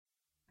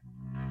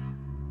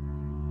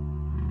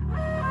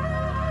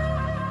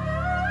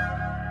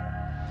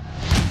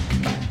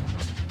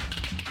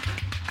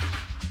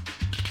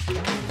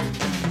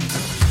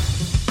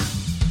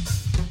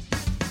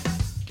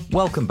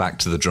Welcome back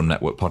to the Drum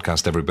Network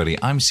podcast, everybody.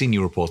 I'm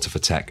senior reporter for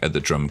tech at The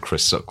Drum,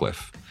 Chris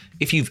Sutcliffe.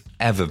 If you've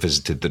ever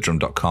visited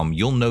thedrum.com,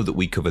 you'll know that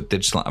we cover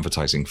digital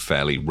advertising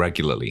fairly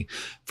regularly,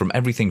 from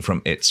everything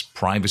from its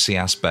privacy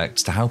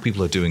aspects to how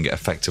people are doing it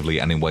effectively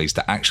and in ways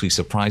that actually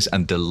surprise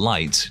and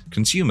delight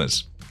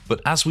consumers. But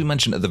as we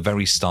mentioned at the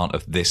very start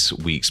of this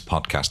week's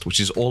podcast,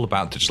 which is all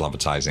about digital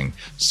advertising,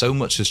 so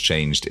much has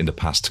changed in the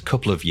past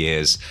couple of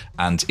years.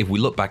 And if we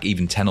look back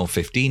even 10 or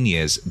 15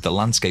 years, the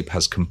landscape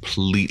has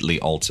completely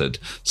altered.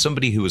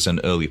 Somebody who was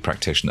an early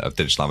practitioner of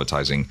digital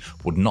advertising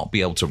would not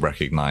be able to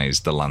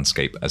recognize the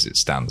landscape as it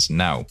stands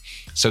now.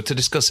 So to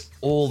discuss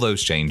all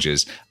those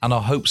changes and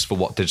our hopes for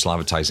what digital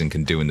advertising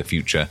can do in the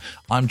future,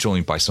 I'm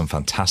joined by some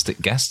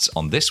fantastic guests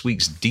on this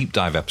week's deep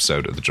dive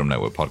episode of the Drum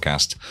Network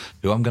podcast,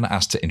 who I'm going to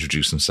ask to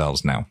introduce themselves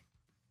now.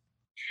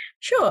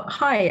 Sure.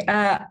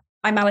 Hi,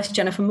 I'm Alice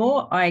Jennifer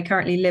Moore. I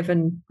currently live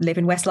in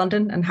West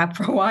London and have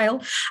for a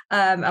while.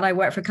 And I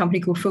work for a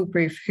company called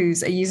Foolproof,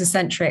 who's a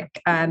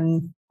user-centric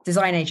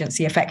design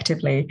agency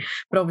effectively.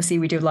 But obviously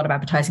we do a lot of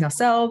advertising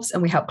ourselves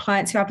and we help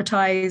clients who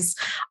advertise.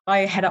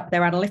 I head up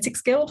their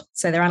analytics guild,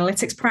 so their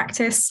analytics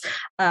practice.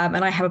 And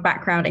I have a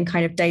background in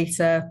kind of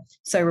data,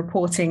 so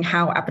reporting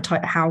how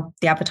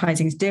the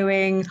advertising is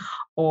doing,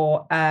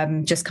 or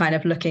just kind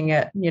of looking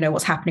at,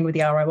 what's happening with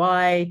the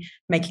ROI,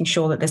 making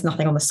sure that there's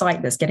nothing on the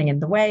site that's getting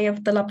in the way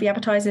of the lovely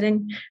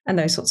advertising and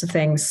those sorts of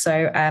things.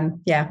 So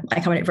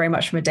I come at it very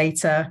much from a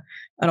data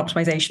and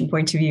optimization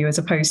point of view, as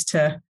opposed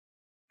to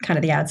kind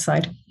of the ad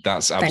side.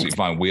 That's absolutely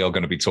fine. We are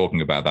going to be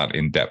talking about that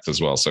in depth as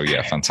well. So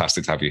yeah,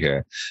 fantastic to have you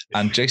here.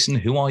 And Jason,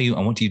 who are you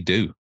and what do you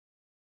do?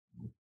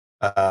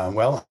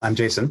 Well, I'm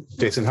Jason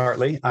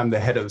Hartley. I'm the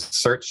head of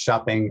search,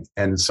 shopping,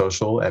 and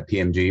social at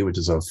PMG, which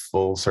is a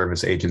full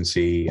service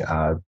agency,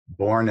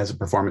 born as a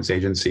performance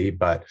agency.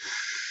 But,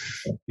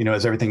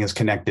 as everything is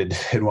connected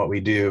in what we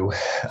do,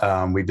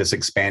 we've just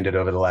expanded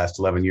over the last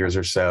 11 years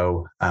or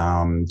so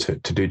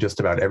to do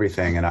just about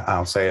everything. And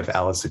I'll say,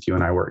 if you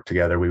and I worked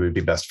together, we would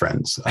be best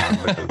friends.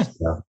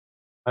 Because,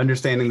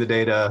 understanding the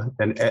data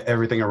and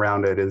everything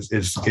around it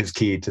is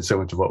key to so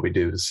much of what we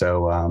do.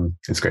 So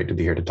it's great to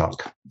be here to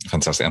talk.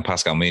 Fantastic. And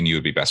Pascal, me and you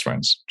would be best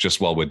friends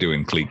just while we're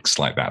doing cliques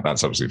like that.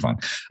 That's absolutely fine.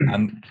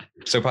 And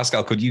so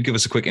Pascal, could you give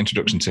us a quick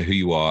introduction to who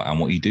you are and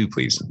what you do,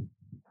 please?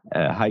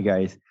 Hi,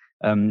 guys.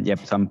 So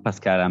I'm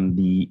Pascal. I'm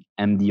the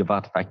MD of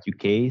Artifact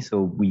UK.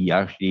 So we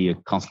are actually a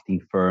consulting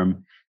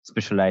firm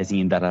specializing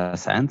in data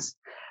science.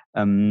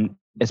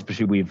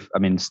 Especially with,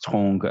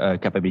 strong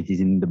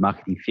capabilities in the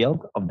marketing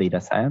field of data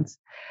science.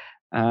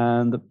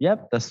 And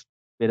that's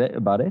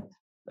about it.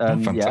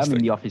 I'm in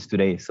the office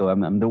today, so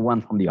I'm the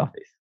one from the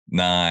office.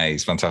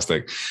 Nice,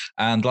 fantastic.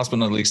 And last but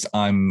not least,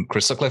 I'm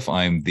Chris Sutcliffe.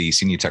 I'm the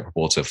senior tech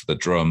reporter for The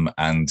Drum,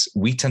 and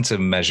we tend to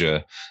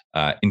measure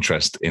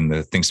interest in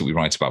the things that we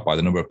write about by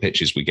the number of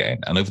pitches we get in.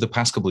 And over the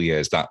past couple of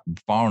years, that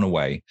far and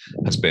away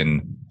has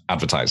been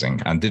advertising,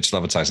 and digital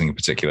advertising in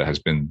particular has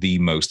been the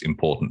most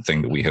important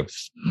thing that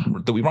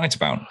we write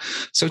about.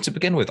 So to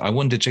begin with, I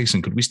wonder,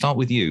 Jason, could we start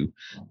with you?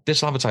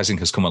 Digital advertising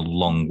has come a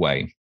long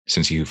way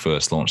since you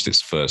first launched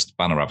its first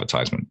banner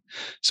advertisement.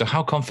 So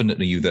how confident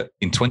are you that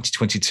in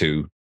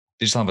 2022,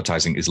 digital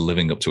advertising is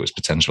living up to its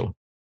potential?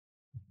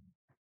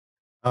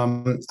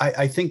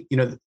 I think,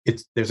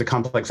 there's a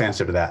complex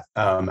answer to that.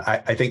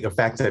 I think the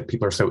fact that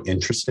people are so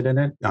interested in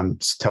it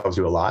tells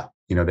you a lot,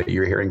 that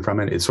you're hearing from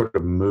it. It's sort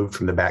of moved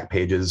from the back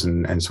pages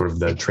and sort of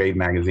the trade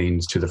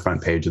magazines to the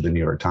front page of the New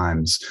York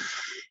Times.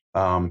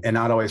 And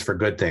not always for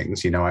good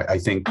things. I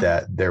think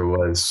that there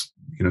was,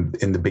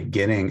 in the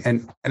beginning,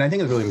 and I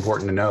think it's really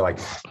important to know,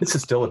 this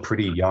is still a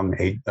pretty young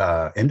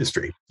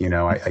industry.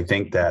 I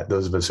think that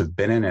those of us who've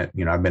been in it,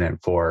 I've been in it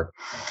for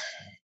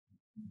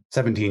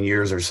 17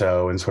 years or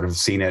so and sort of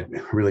seen it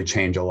really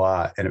change a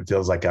lot. And it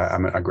feels like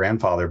I'm a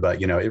grandfather,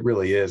 but, it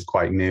really is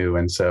quite new.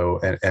 And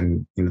so,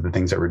 and the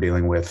things that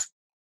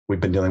we've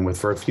been dealing with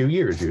for a few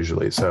years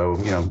usually. So,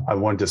 I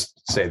want to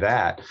just say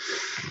that.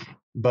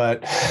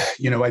 But,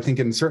 I think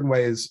in certain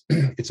ways,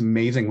 it's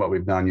amazing what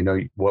we've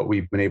done, what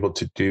we've been able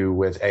to do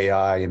with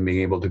AI and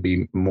being able to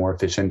be more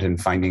efficient in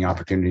finding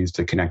opportunities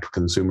to connect with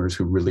consumers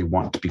who really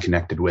want to be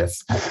connected with,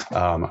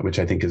 which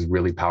I think is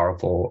really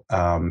powerful.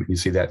 You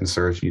see that in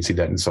search, you see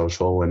that in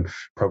social, and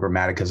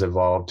programmatic has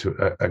evolved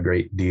to a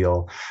great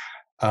deal.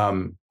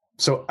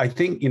 So I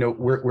think,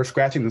 we're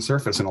scratching the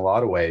surface in a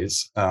lot of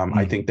ways.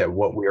 I think that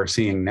what we are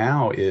seeing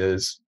now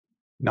is,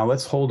 now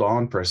let's hold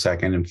on for a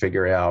second and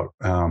figure out,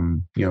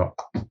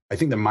 I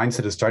think the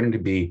mindset is starting to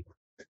be,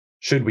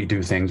 should we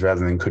do things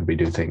rather than could we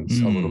do things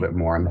a little bit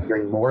more? I'm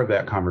hearing more of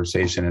that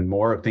conversation and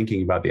more of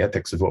thinking about the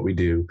ethics of what we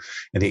do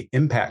and the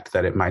impact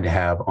that it might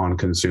have on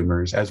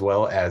consumers as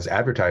well as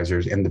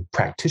advertisers and the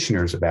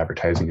practitioners of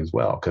advertising as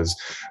well. Because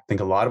I think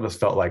a lot of us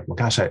felt like, well,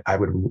 gosh,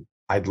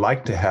 I'd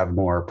like to have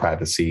more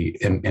privacy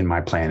in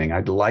my planning.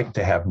 I'd like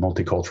to have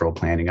multicultural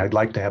planning. I'd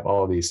like to have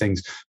all of these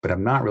things, but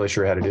I'm not really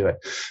sure how to do it.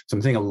 So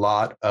I'm seeing a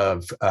lot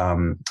of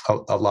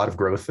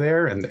growth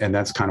there, and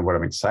that's kind of what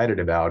I'm excited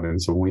about.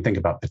 And so when we think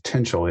about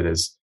potential, it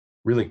is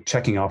really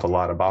checking off a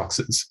lot of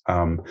boxes.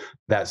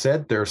 That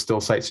said, there are still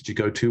sites that you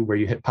go to where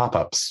you hit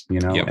pop-ups,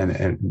 Yep.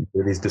 and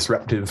these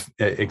disruptive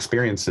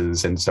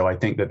experiences. And so I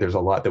think that there's a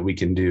lot that we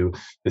can do,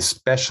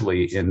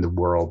 especially in the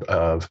world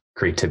of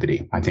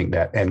creativity. I think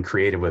that, and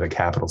creative with a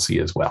capital C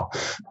as well.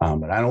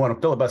 But I don't want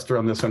to filibuster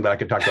on this one, but I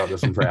could talk about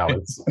this one for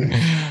hours.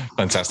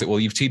 Fantastic. Well,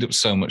 you've teed up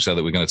so much there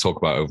that we're going to talk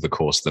about over the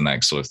course of the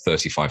next sort of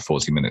 35,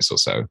 40 minutes or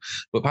so.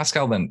 But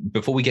Pascal, then,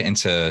 before we get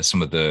into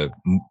some of the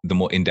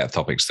more in-depth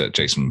topics that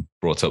Jason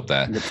brought up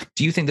there,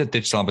 do you think that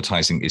digital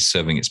advertising is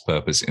serving its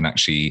purpose in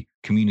actually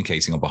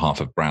communicating on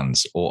behalf of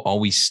brands, or are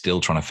we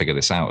still trying to figure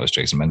this out, as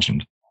Jason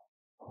mentioned?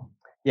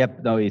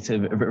 Yep, no, it's a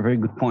very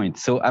good point.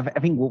 So I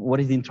think what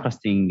is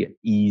interesting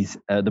is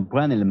the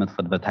brand element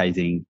for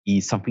advertising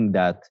is something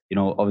that,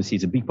 obviously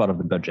is a big part of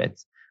the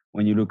budget.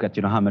 When you look at,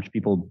 how much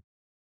people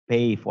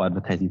pay for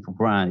advertising for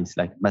brands, it's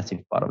like a massive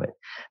part of it.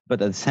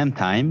 But at the same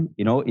time,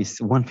 it's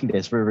one thing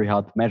that's very, very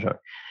hard to measure.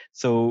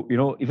 So,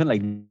 even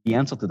like the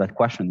answer to that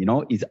question,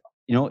 is,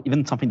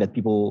 even something that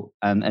people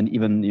and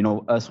even,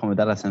 us from a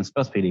data science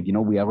perspective,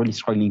 we are really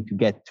struggling to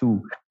get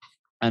to.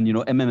 And,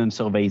 MMM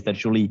surveys that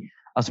surely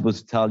are supposed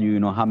to tell you,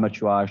 how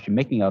much you are actually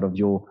making out of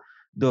your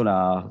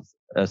dollars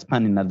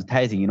spent in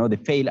advertising. They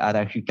fail at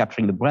actually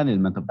capturing the brand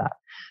element of that.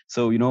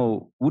 So,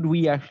 would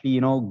we actually,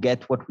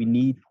 get what we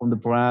need from the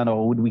brand,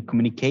 or would we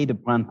communicate the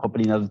brand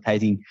properly in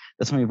advertising?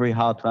 That's something very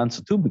hard to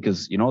answer to,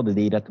 because, the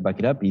data to back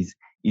it up is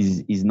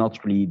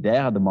not really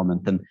there at the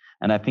moment.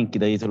 And I think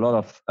there is a lot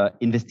of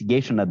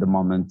investigation at the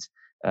moment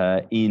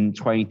in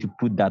trying to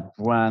put that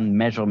brand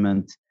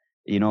measurement,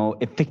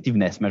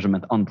 effectiveness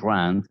measurement on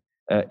brand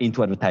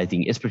into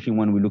advertising, especially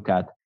when we look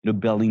at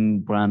building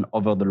brand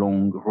over the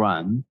long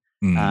run,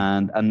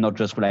 and not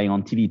just relying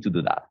on TV to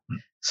do that.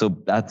 So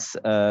that's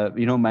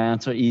my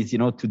answer is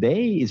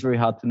today is very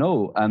hard to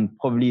know, and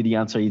probably the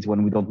answer is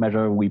when we don't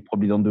measure, we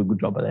probably don't do a good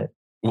job at it.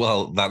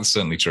 Well, that's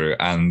certainly true.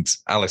 And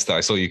Alistair,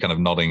 I saw you kind of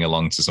nodding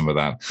along to some of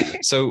that.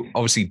 So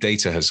obviously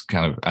data has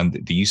and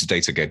the use of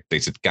data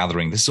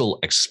gathering, this has all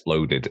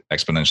exploded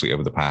exponentially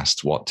over the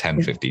past,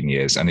 10, 15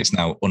 years. And it's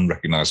now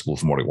unrecognizable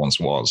from what it once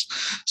was.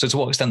 So to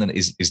what extent then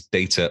is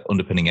data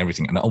underpinning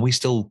everything? And are we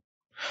still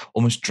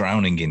almost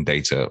drowning in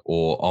data,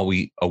 or are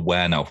we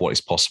aware now of what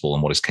is possible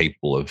and what is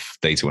capable of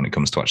data when it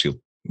comes to actually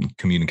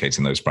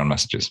communicating those brand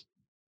messages?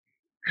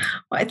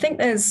 Well, I think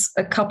there's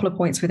a couple of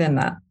points within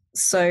that.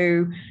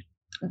 So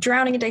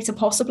drowning in data,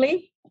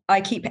 possibly.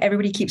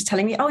 Everybody keeps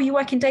telling me, "Oh, you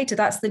work in data.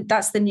 That's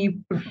the new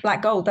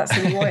black gold. That's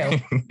the new oil."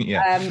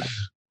 Yeah.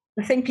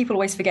 The thing people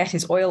always forget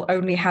is oil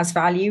only has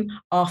value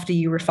after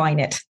you refine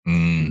it.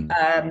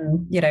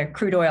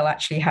 Crude oil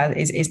actually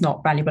is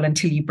not valuable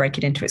until you break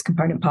it into its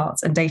component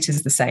parts, and data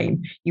is the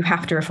same. You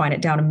have to refine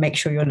it down and make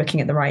sure you're looking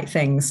at the right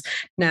things.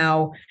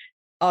 Now,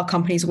 are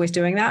companies always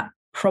doing that?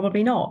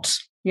 Probably not.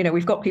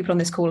 We've got people on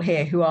this call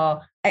here who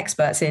are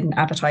experts in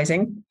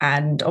advertising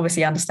and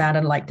obviously understand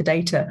and like the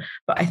data.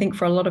 But I think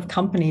for a lot of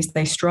companies,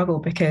 they struggle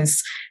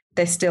because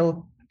they're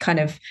still kind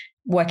of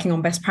working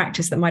on best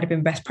practice that might have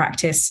been best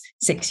practice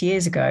 6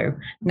 years ago.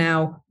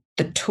 Now,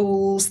 the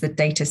tools, the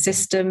data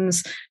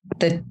systems,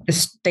 the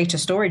data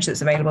storage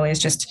that's available is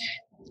just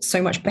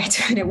so much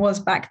better than it was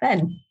back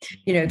then.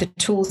 The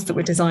tools that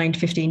were designed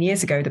 15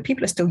 years ago that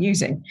people are still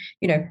using.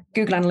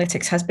 Google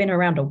Analytics has been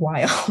around a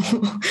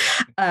while.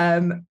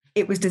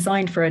 It was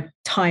designed for a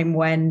time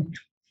when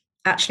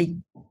actually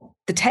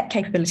the tech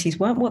capabilities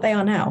weren't what they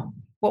are now.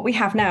 What we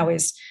have now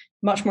is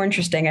much more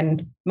interesting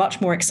and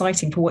much more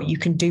exciting for what you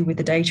can do with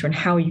the data and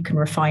how you can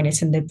refine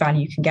it and the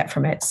value you can get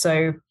from it.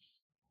 So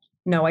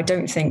no, I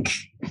don't think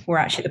we're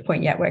actually at the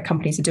point yet where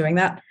companies are doing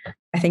that.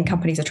 I think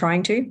companies are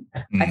trying to.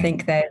 I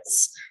think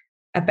there's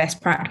a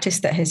best practice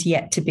that has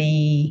yet to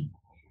be,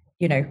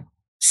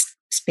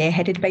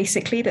 spearheaded,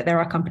 basically, that there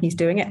are companies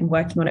doing it and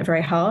working on it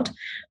very hard.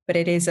 But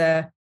it is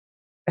a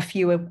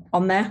few are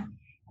on there,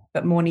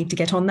 but more need to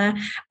get on there.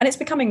 And it's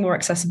becoming more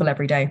accessible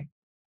every day.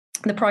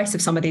 The price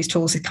of some of these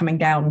tools is coming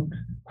down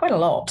quite a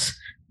lot.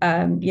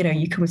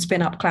 You can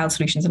spin up cloud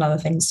solutions and other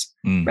things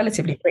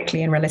relatively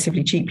quickly and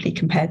relatively cheaply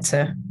compared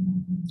to,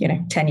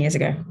 10 years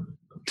ago.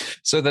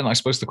 So then I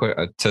suppose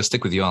to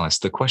stick with you, Alice,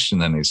 the question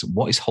then is,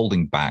 what is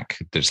holding back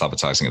digital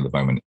advertising at the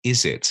moment?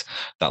 Is it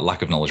that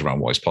lack of knowledge around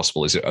what is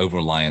possible? Is it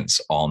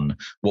over-reliance on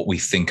what we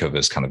think of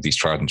as kind of these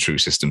tried and true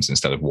systems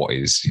instead of what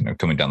is,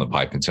 coming down the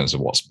pipe in terms of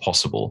what's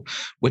possible?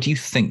 Where do you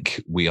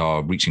think we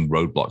are reaching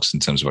roadblocks in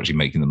terms of actually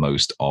making the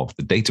most of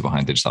the data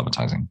behind digital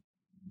advertising?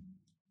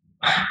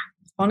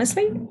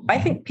 Honestly, I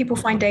think people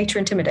find data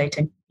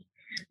intimidating.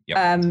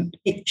 Yep.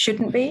 It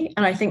shouldn't be.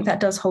 And I think that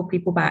does hold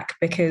people back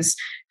because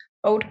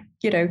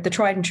the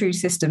tried and true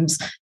systems,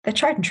 they're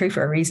tried and true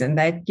for a reason.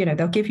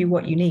 They'll give you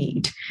what you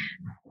need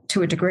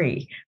to a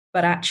degree.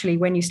 But actually,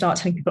 when you start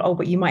telling people,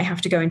 but you might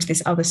have to go into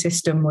this other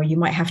system, or you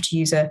might have to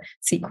use a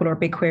SQL or a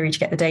BigQuery to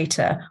get the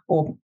data,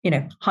 or,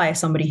 hire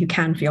somebody who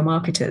can for your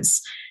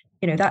marketers,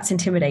 that's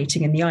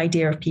intimidating. And the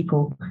idea of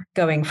people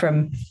going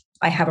from,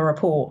 I have a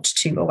report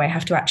to, I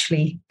have to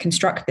actually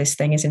construct this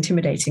thing is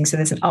intimidating. So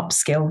there's an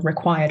upskill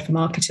required for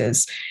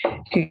marketers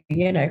who,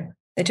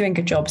 they're doing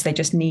good jobs. They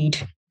just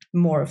need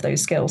more of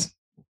those skills.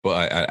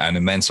 But an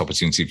immense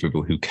opportunity for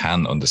people who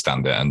can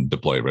understand it and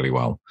deploy it really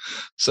well.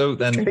 So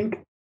then, I think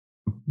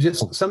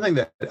just something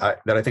that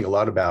I think a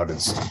lot about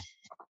is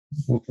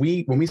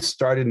when we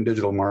started in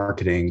digital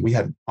marketing, we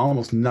had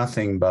almost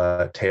nothing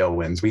but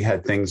tailwinds. We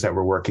had things that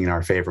were working in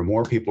our favor.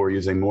 More people were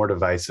using more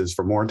devices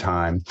for more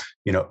time,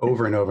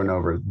 over and over and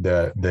over.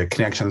 The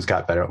connections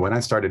got better. When I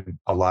started,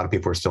 a lot of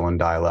people were still in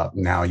dial-up.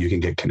 Now you can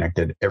get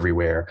connected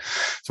everywhere.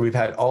 So we've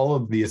had all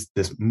of this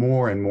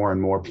more and more and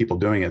more people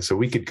doing it. So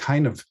we could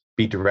kind of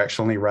be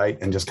directionally right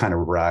and just kind of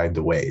ride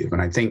the wave.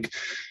 And I think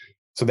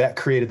so that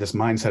created this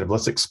mindset of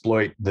let's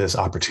exploit this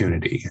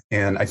opportunity.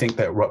 And I think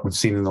that what we've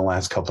seen in the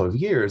last couple of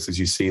years is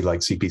you see like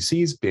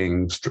CPCs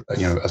being,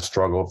 a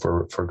struggle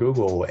for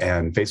Google,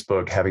 and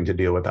Facebook having to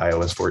deal with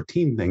iOS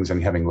 14 things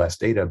and having less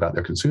data about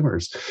their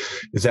consumers,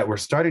 is that we're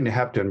starting to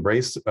have to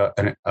embrace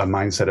a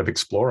mindset of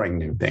exploring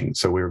new things.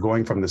 So we're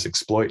going from this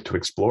exploit to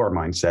explore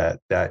mindset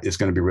that is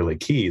going to be really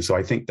key. So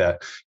I think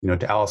that,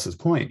 to Alice's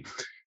point,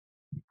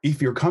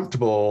 if you're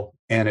comfortable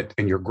and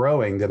you're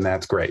growing, then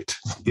that's great.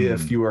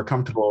 If you are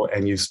comfortable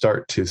and you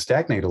start to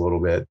stagnate a little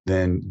bit,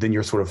 then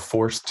you're sort of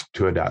forced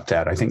to adopt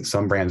that. I think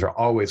some brands are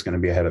always going to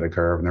be ahead of the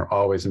curve and they're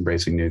always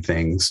embracing new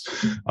things.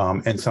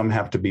 And some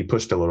have to be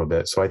pushed a little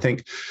bit. So I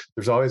think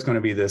there's always going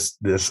to be this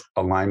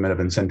alignment of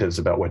incentives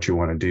about what you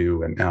want to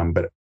do. And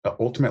but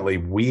ultimately,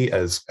 we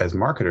as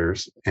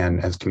marketers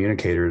and as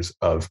communicators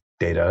of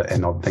data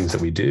and all the things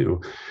that we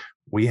do,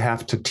 we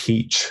have to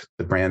teach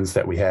the brands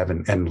that we have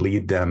and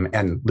lead them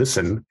and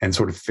listen and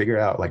sort of figure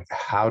out like,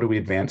 how do we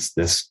advance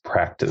this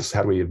practice?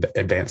 How do we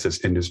advance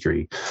this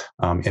industry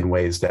in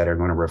ways that are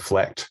going to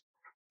reflect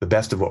the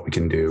best of what we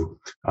can do?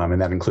 And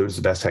that includes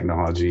the best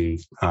technology,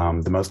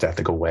 the most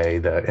ethical way,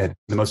 the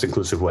most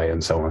inclusive way,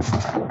 and so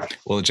on.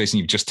 Well, Jason,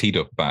 you've just teed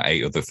up about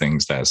 8 other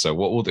things there. So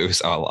what we'll do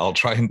is I'll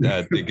try and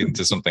dig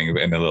into something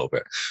in a little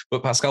bit.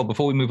 But Pascal,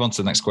 before we move on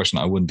to the next question,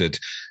 I wondered,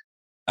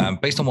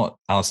 based on what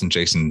Alice and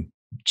Jason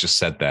just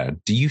said there,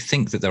 do you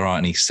think that there are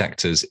any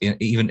sectors,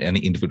 even any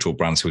individual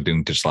brands who are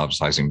doing digital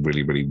advertising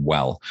really, really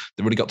well,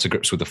 that really got to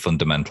grips with the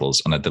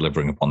fundamentals and are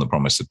delivering upon the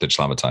promise of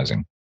digital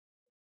advertising?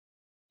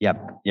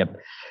 Yep.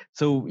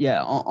 So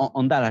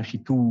on that,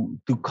 actually, two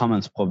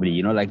comments probably.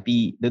 Like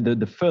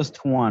the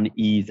first one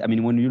is,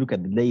 when you look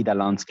at the data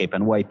landscape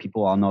and why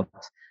people are not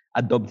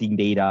adopting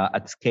data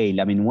at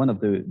scale, one of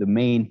the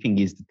main thing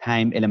is the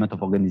time element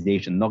of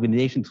organization. An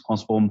organization to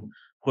transform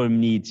probably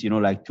needs,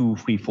 like 2,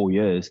 3, 4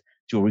 years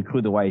to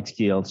recruit the right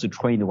skills, to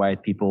train the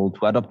right people,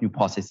 to adopt new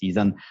processes.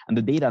 And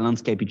the data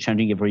landscape is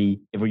changing every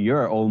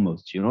year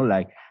almost,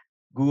 like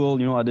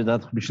Google, added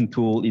attribution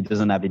tool, it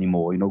doesn't have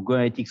anymore. Google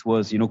Analytics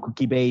was,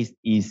 cookie-based,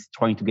 is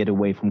trying to get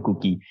away from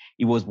cookie.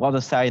 It was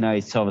browser side, now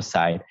it's server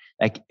side.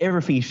 Like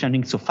everything is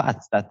changing so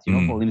fast that, for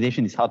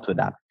organization is hard to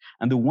adapt.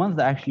 And the ones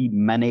that actually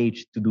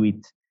manage to do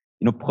it,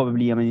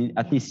 probably,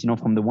 at least,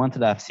 from the ones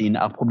that I've seen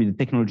are probably the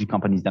technology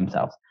companies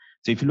themselves.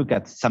 So if you look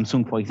at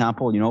Samsung, for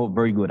example,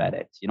 very good at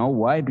it.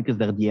 Why? Because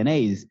their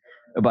DNA is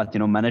about,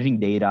 managing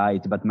data.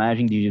 It's about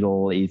managing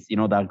digital. It's,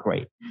 they're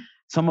great.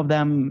 Some of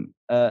them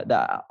that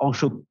are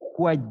also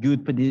quite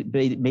good, but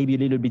maybe a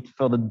little bit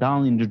further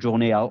down in the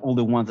journey are all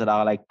the ones that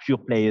are like pure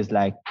players,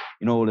 like,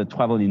 the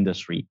travel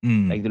industry,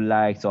 like the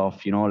likes of,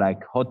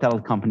 like hotel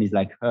companies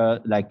like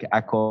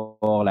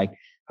Accor, like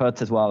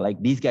Hertz as well.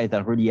 Like these guys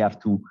that really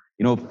have to,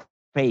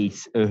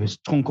 face a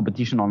strong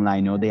competition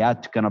online. They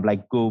had to kind of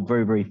like go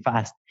very, very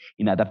fast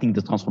in adapting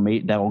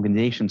their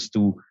organizations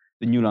to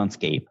the new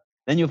landscape.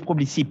 Then you have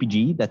probably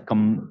CPG that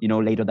come,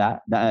 later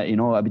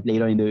a bit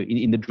later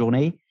in the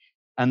journey.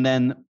 And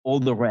then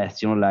all the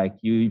rest,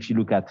 if you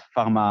look at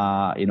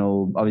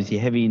pharma, obviously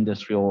heavy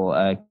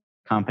industrial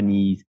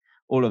companies,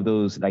 all of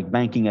those, like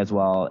banking as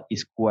well,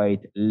 is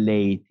quite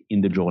late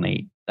in the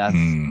journey. That's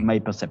my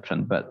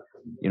perception. But,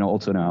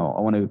 also now I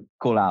want to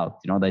call out,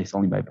 that it's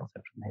only my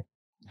perception.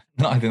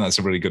 No, I think that's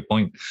a really good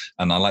point.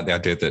 And I like the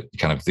idea that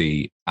kind of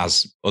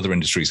as other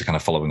industries are kind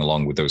of following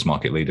along with those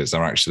market leaders,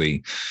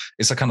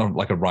 it's a kind of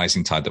like a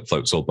rising tide that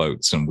floats all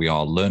boats. And we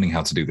are learning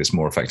how to do this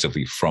more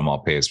effectively from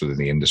our peers within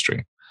the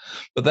industry.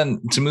 But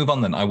then to move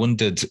on then, I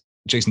wondered,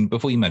 Jason,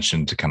 before you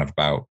mentioned kind of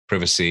about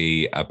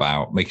privacy,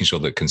 about making sure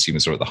that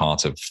consumers are at the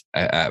heart of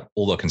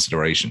all their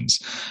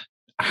considerations,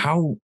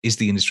 how is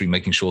the industry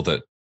making sure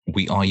that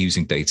we are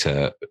using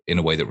data in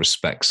a way that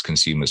respects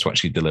consumers to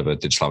actually deliver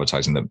digital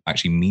advertising that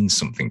actually means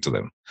something to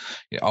them?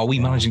 Are we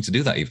managing to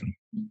do that even?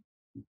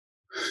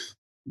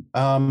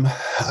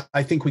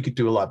 I think we could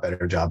do a lot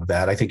better job of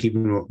that. I think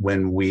even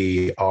when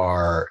we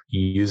are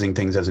using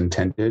things as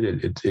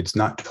intended, it's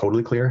not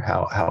totally clear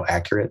how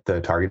accurate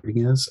the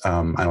targeting is.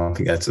 I don't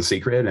think that's a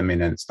secret.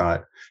 It's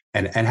not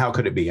and how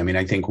could it be? I mean,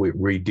 I think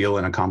we deal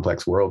in a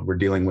complex world. We're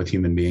dealing with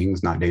human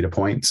beings, not data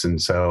points.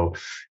 And so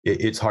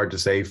it's hard to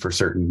say for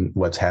certain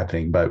what's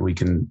happening, but we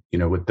can,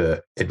 with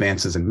the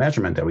advances in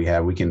measurement that we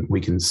have, we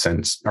can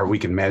sense, or we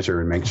can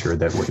measure and make sure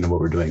that what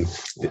we're doing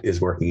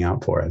is working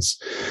out for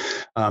us.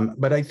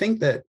 But I think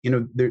that,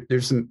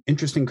 there's some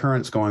interesting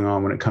currents going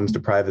on when it comes to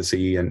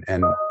privacy.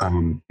 And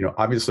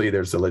obviously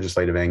there's the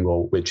legislative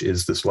angle, which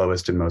is the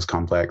slowest and most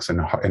complex,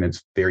 and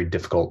it's very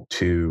difficult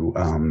to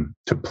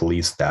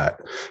police that.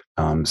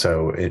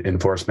 So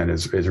enforcement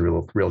is a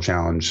real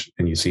challenge.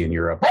 And you see in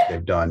Europe,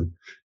 they've done,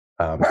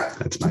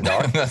 that's my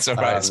dog. That's all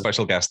right.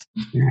 Special guest.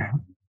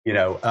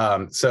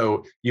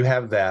 So you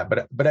have that,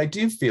 but I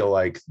do feel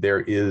like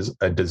there is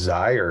a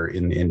desire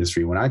in the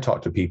industry. When I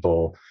talk to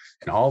people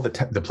and all the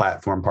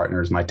platform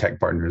partners, my tech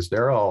partners,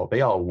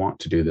 they all want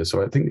to do this.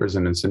 So I think there's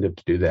an incentive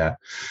to do that.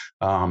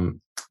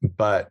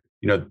 But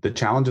the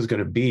challenge is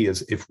going to be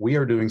is if we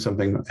are doing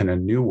something in a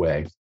new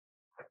way.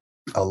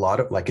 A lot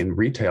of, like in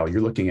retail,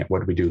 you're looking at what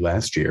did we do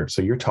last year.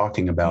 So you're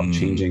talking about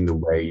changing the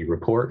way you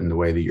report and the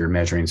way that you're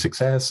measuring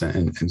success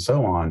and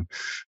so on.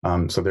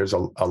 So there's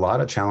a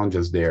lot of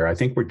challenges there. I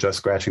think we're just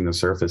scratching the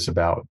surface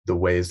about the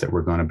ways that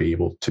we're going to be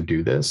able to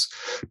do this.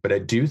 But I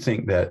do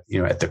think that,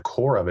 at the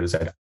core of it is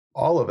that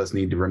all of us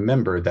need to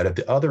remember that at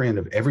the other end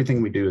of everything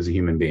we do is a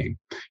human being,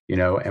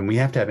 and we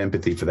have to have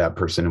empathy for that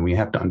person. And we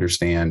have to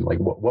understand, like,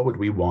 what would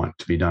we want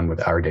to be done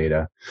with our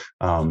data?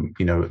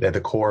 At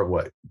the core of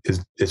what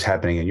is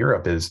happening in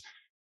Europe is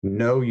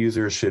no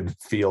user should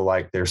feel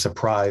like they're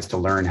surprised to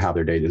learn how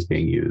their data is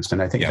being used.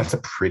 And I think that's a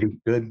pretty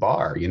good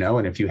bar,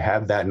 and if you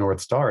have that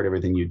North Star at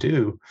everything you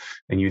do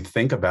and you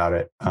think about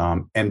it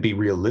and be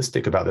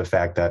realistic about the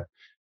fact that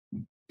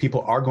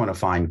people are going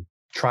to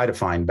try to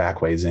find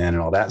back ways in and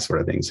all that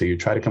sort of thing. So you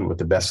try to come up with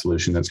the best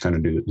solution that's going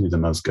to do the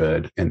most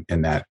good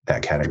in that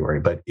category.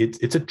 But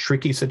it's a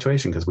tricky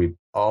situation because we've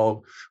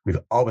all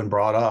been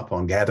brought up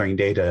on gathering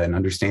data and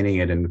understanding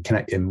it,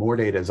 and more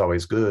data is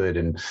always good.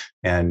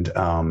 And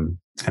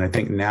I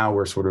think now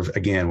we're sort of,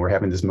 again, we're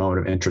having this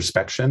moment of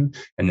introspection,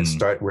 and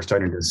we're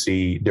starting to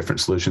see different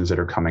solutions that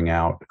are coming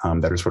out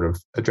that are sort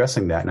of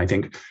addressing that. And I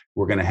think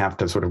we're going to have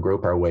to sort of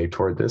grope our way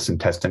toward this and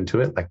test into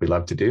it like we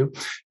love to do.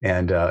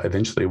 And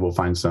eventually we'll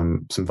find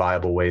some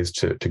viable ways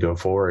to go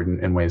forward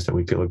in ways that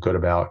we feel good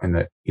about, and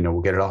that,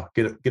 we'll get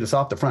us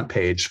off the front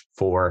page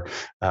for,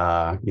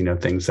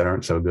 things that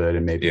aren't so good,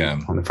 and maybe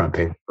on the front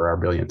page for our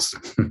brilliance.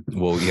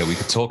 Well, we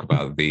could talk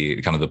about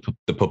the kind of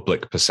the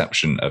public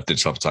perception of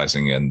digital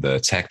advertising and the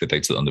tech, the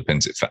data that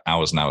underpins it for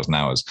hours and hours and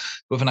hours.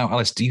 But for now,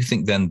 Alice, do you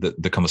think then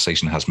that the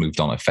conversation has moved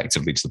on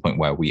effectively to the point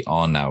where we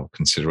are now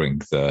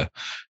considering the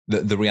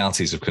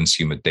realities of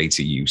consumer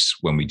data use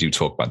when we do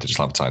talk about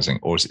digital advertising,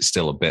 or is it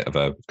still a bit of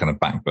a kind of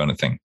back burner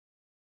thing?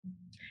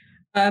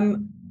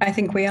 I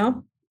think we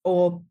are,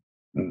 or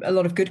a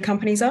lot of good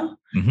companies are.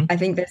 Mm-hmm. I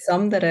think there's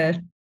some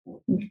that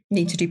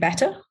need to do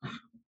better,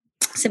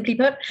 simply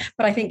put.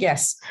 But I think,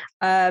 yes,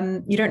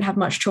 you don't have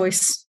much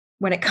choice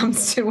when it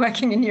comes to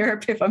working in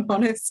Europe, if I'm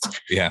honest.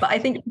 Yeah. But I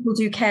think people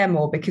do care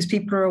more because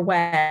people are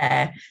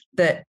aware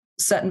that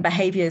certain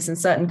behaviors and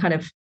certain kind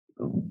of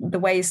the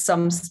ways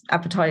some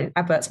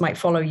adverts might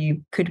follow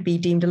you could be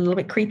deemed a little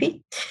bit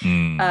creepy.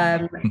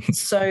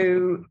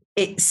 So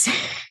it's...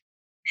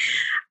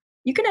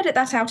 You can edit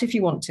that out if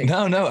you want to.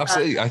 No,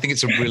 absolutely. I think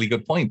it's a really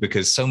good point,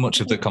 because so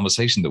much of the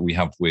conversation that we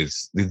have with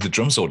the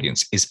Drums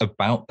audience is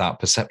about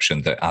that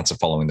perception that ads are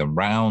following them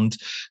around.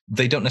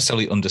 They don't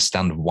necessarily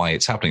understand why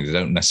it's happening. They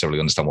don't necessarily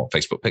understand what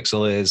Facebook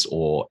Pixel is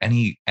or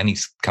any kind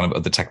of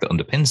other tech that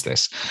underpins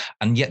this.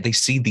 And yet they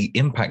see the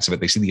impacts of it.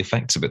 They see the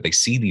effects of it. They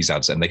see these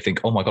ads and they think,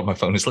 oh my God, my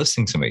phone is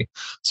listening to me.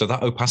 So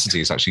that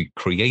opacity is actually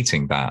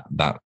creating that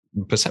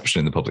perception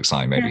in the public's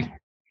eye, maybe. Yeah.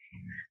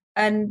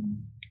 And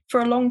for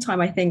a long time,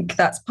 I think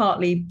that's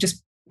partly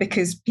just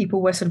because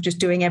people were sort of just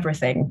doing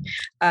everything.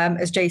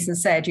 As Jason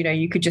said,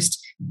 you could just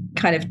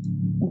kind of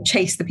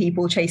chase the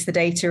people, chase the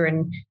data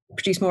and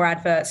produce more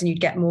adverts and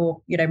you'd get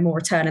more, more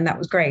return. And that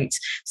was great.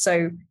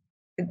 So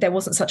there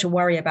wasn't such a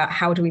worry about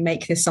how do we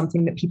make this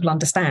something that people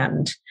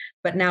understand.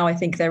 But now I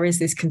think there is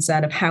this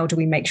concern of how do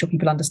we make sure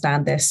people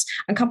understand this?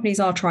 And companies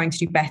are trying to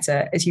do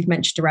better, as you've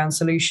mentioned, around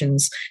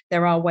solutions.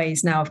 There are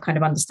ways now of kind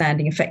of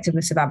understanding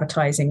effectiveness of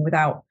advertising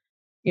without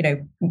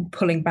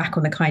pulling back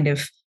on the kind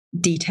of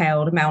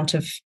detailed amount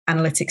of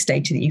analytics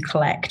data that you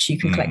collect. You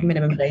can collect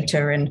minimum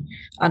data and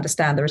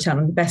understand the return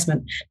on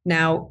investment.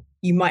 Now,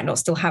 you might not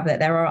still have that.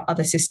 There are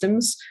other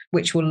systems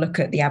which will look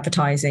at the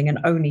advertising and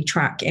only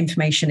track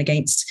information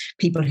against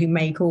people who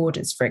make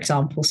orders, for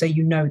example. So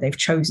they've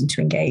chosen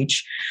to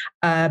engage.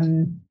 But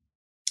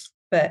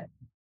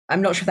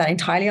I'm not sure if that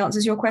entirely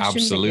answers your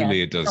question.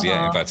 Absolutely, it does.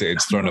 Yeah, in fact,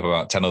 it's thrown up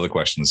about 10 other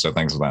questions. So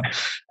thanks for that.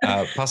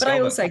 Pascal, but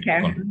I also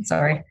care.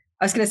 Sorry.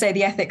 I was going to say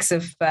the ethics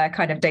of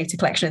kind of data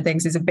collection and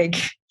things is a big,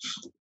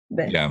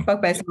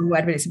 bugbear's the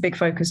word, but it's a big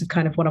focus of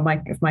kind of one of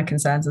my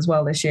concerns as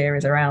well this year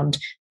is around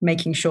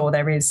making sure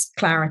there is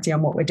clarity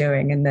on what we're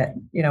doing and that,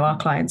 our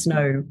clients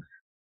know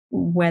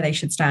where they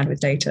should stand with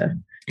data.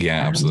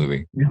 Yeah,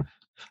 absolutely.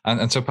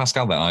 And so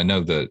Pascal, then I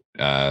know that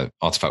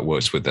Artifact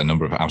works with a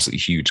number of absolutely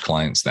huge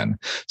clients then.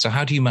 So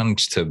how do you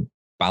manage to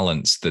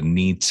balance the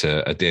need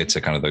to adhere to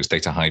kind of those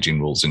data hygiene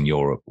rules in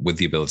Europe with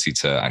the ability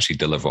to actually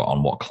deliver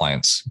on what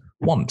clients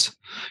want?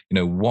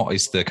 What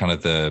is the kind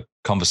of the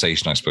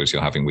conversation, I suppose,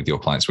 you're having with your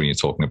clients when you're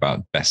talking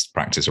about best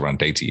practice around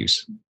data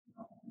use?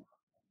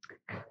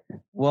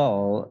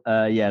 Well,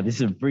 this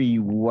is a very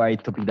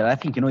wide topic that I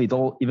think, it's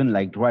all even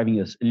like driving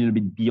us a little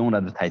bit beyond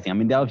advertising. I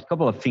mean, there are a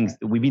couple of things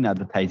within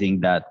advertising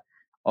that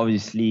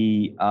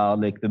obviously are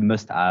like the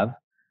must-have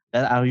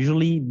that are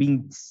usually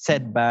being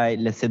set by,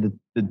 let's say,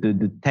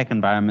 the tech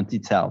environment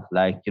itself,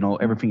 like,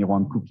 everything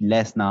around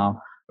cookie-less now,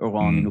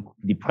 around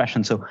cookie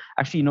depression. So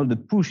actually, the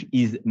push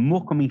is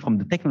more coming from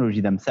the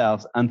technology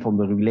themselves and from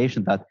the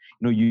regulation that,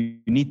 you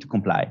need to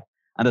comply.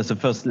 And that's the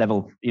first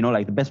level,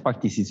 like the best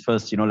practice is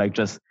first,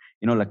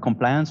 like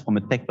compliance from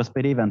a tech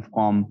perspective and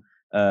from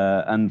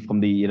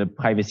the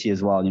privacy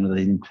as well,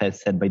 that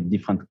is set by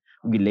different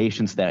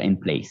regulations that are in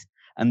place.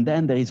 And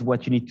then there is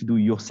what you need to do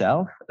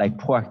yourself, like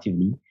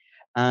proactively.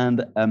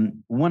 And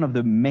one of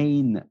the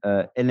main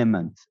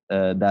elements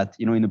that,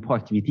 in the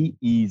proactivity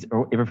is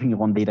everything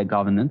around data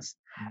governance.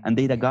 And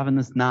data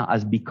governance now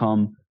has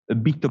become a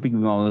big topic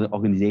in our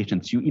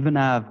organizations. You even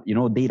have,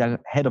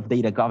 head of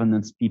data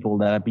governance people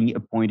that are being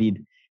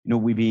appointed,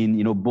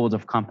 within, boards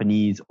of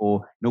companies,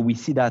 or, we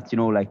see that,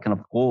 like kind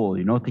of role,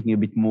 taking a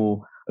bit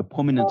more a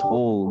prominent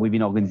role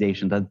within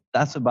organizations.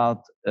 That's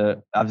about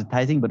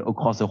advertising, but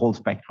across the whole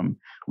spectrum,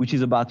 which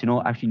is about,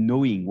 actually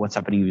knowing what's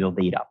happening with your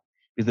data.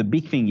 Because the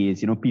big thing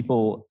is,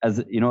 people, as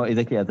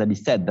exactly as Ali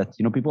said, that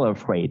people are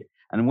afraid,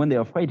 and when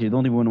they're afraid, they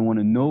don't even want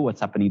to know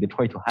what's happening. They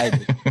try to hide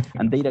it,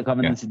 and data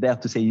governance is there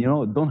to say,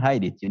 don't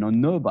hide it.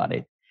 Know about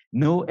it,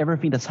 know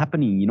everything that's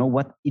happening.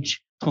 What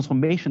each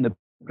transformation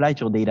applies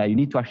to your data. You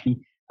need to actually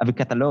have a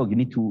catalog. You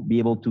need to be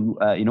able to,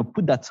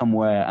 put that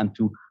somewhere and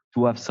to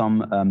have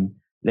some,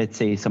 let's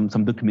say, some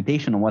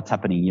documentation on what's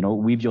happening.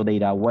 With your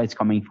data, where it's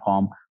coming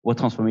from, what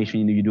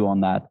transformation you do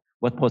on that.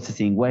 What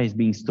processing, where it's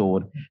being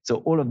stored. So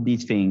all of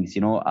these things,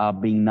 are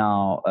being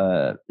now,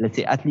 let's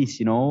say, at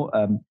least,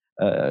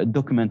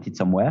 documented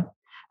somewhere.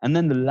 And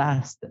then the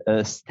last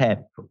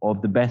step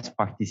of the best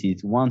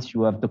practices, once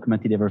you have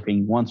documented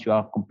everything, once you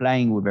are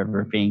complying with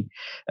everything,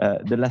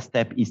 the last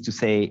step is to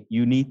say,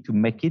 you need to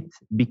make it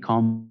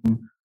become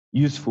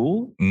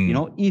useful.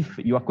 If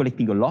you are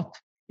collecting a lot,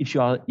 if you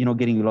are,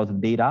 getting a lot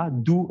of data,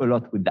 do a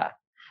lot with that.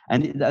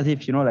 And it's as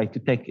if,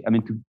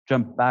 to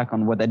jump back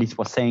on what Alice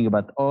was saying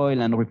about oil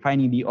and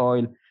refining the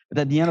oil. But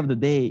at the end of the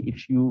day,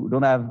 if you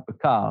don't have a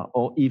car,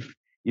 or if,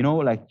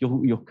 like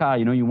your car,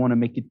 you want to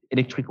make it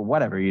electric or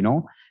whatever,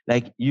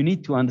 like you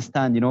need to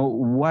understand,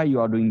 why you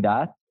are doing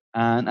that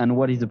and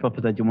what is the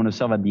purpose that you want to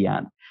serve at the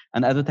end.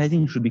 And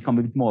advertising should become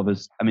a bit more of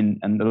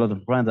and a lot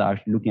of brands are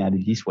actually looking at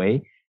it this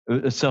way,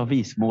 a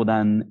service more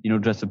than,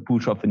 just a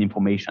push of an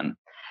information.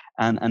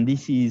 And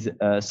this is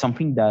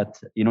something that,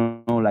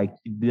 like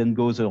it then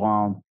goes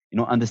around,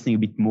 understanding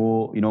a bit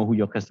more, who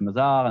your customers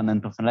are, and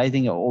then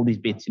personalizing all these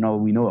bits,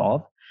 we know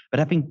of. But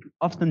I think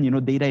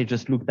often, data is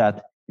just looked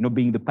at,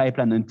 being the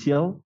pipeline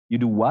until you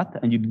do what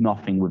and you do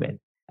nothing with it.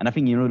 And I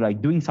think,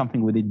 like doing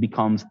something with it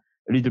becomes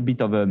a little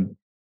bit of a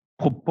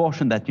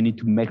proportion that you need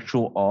to make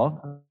sure of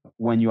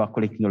when you are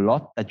collecting a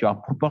lot, that you are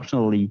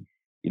proportionally,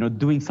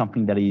 doing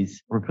something that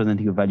is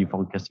representing a value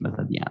for the customers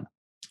at the end.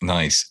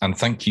 Nice. And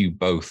thank you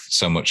both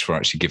so much for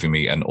actually giving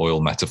me an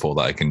oil metaphor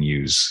that I can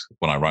use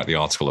when I write the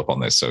article up on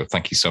this. So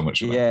thank you so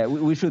much for that.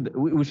 We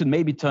should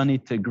maybe turn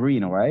it to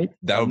green, all right?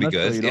 That would be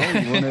good.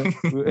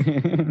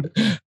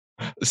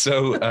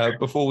 So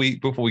before we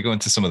go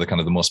into some of the kind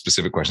of the more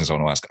specific questions I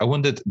want to ask, I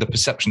wondered, the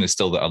perception is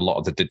still that a lot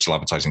of the digital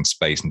advertising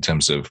space in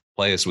terms of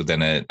players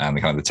within it and the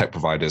kind of the tech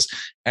providers,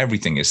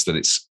 everything is that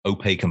it's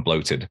opaque and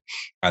bloated.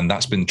 And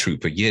that's been true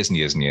for years and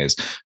years and years.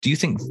 Do you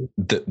think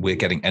that we're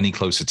getting any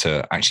closer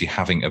to actually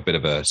having a bit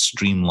of a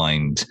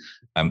streamlined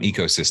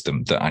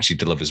ecosystem that actually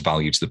delivers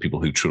value to the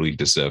people who truly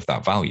deserve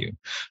that value?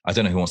 I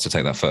don't know who wants to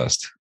take that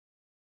first.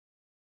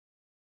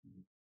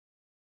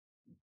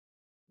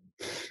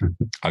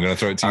 I'm going to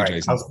throw it to you,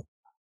 Jason.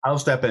 I'll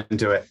step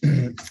into it.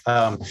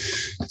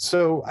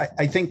 So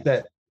I think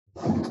that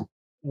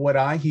what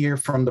I hear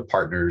from the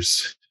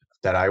partners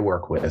that I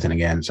work with, and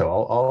again, so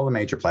all the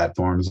major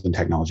platforms and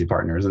technology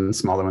partners and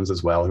smaller ones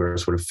as well, who are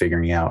sort of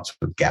figuring out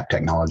sort of gap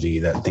technology,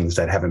 that things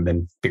that haven't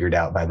been figured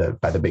out by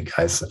the big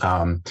guys.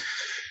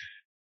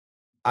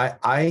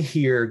 I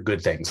hear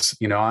good things.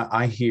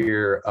 I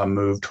hear a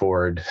move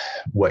toward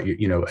what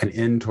an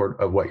end toward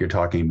of what you're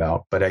talking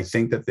about. But I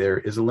think that there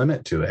is a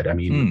limit to it. I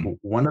mean,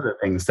 one of the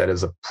things that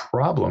is a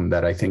problem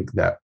that I think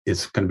that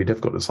is going to be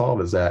difficult to solve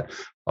is that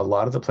a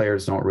lot of the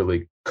players don't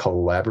really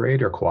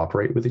collaborate or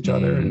cooperate with each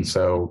other, and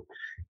so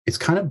it's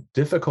kind of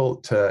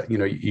difficult to,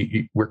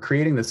 we're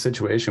creating this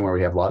situation where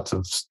we have lots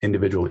of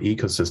individual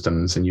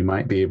ecosystems, and you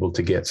might be able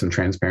to get some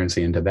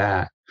transparency into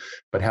that,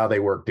 but how they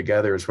work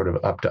together is sort of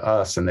up to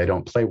us, and they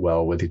don't play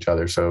well with each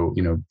other. So,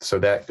 so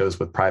that goes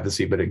with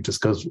privacy, but it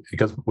goes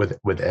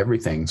with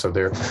everything. So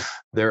there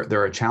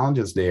are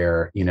challenges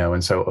there,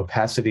 and so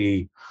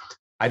opacity,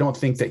 I don't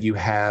think that you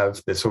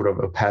have the sort of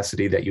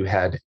opacity that you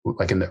had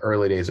like in the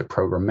early days of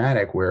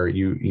programmatic, where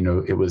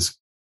it was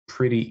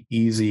pretty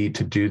easy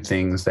to do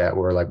things that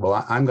were like,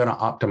 well, I'm going to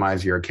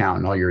optimize your account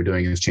and all you're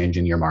doing is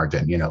changing your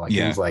margin,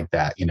 things like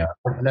that, and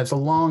that's a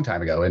long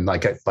time ago. And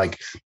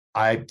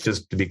I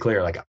just, to be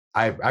clear, like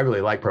I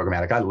really like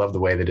programmatic. I love the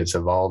way that it's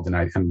evolved, and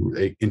I'm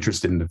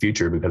interested in the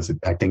future because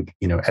I think,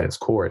 at its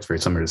core, it's very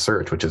similar to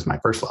search, which is my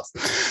first love.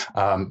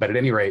 But at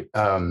any rate,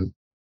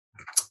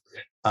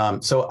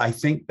 so I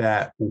think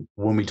that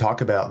when we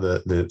talk about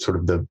the sort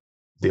of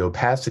the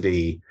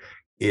opacity,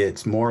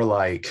 it's more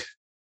like,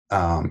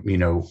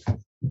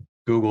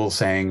 Google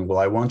saying, well,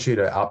 I want you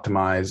to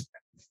optimize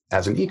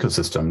as an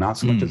ecosystem, not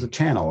so much as a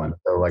channel. And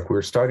so like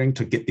we're starting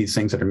to get these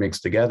things that are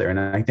mixed together. And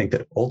I think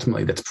that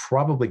ultimately that's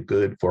probably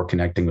good for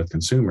connecting with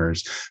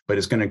consumers, but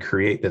it's going to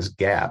create this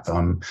gap.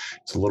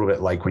 It's a little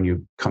bit like when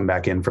you come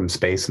back in from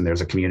space and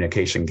there's a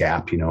communication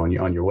gap, on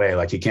your way,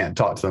 like you can't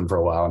talk to them for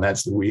a while. And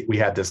that's, we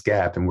had this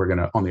gap, and we're going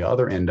to, on the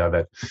other end of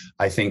it,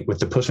 I think with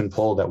the push and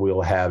pull that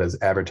we'll have as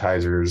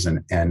advertisers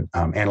and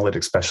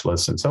analytics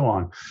specialists and so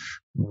on,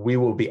 we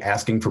will be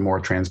asking for more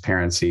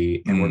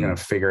transparency, and we're going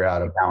to figure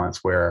out a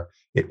balance where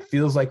it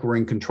feels like we're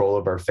in control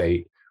of our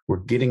fate. We're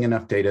getting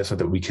enough data so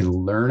that we can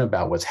learn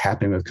about what's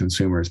happening with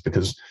consumers,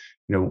 because,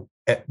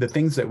 the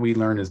things that we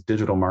learn as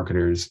digital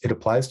marketers, it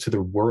applies to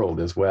the world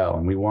as well.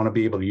 And we want to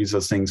be able to use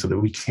those things so that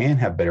we can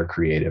have better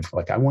creative.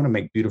 Like I want to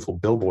make beautiful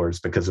billboards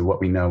because of what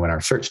we know in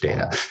our search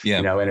data,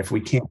 and if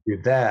we can't do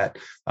that,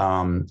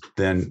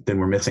 then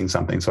we're missing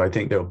something. So I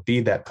think there'll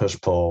be that push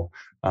pull,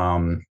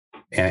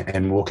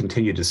 and we'll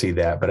continue to see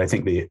that. But I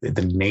think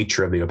the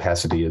nature of the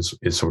opacity is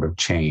sort of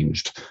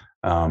changed.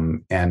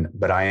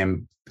 But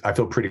I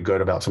feel pretty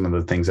good about some of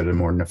the things that are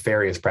more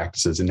nefarious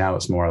practices. And now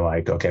it's more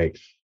like, okay,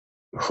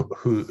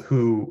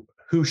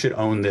 who should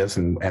own this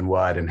and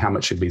what, and how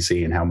much should we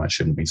see and how much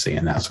shouldn't we see,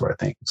 and that sort of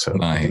thing. So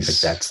nice. I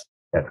think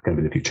that's going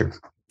to be the future.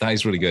 That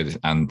is really good.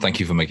 And thank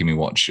you for making me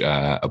watch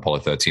Apollo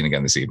 13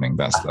 again this evening.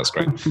 That's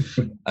great.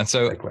 And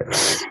so,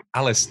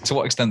 Alice, to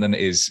what extent then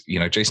is,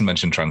 Jason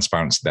mentioned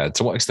transparency there.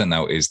 To what extent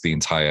now is the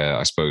entire,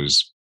 I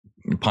suppose,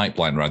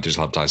 pipeline around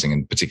digital advertising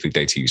and particularly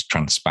data use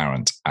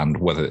transparent?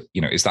 And whether,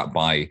 is that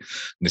by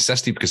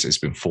necessity because it's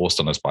been forced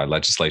on us by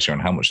legislation,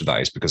 and how much of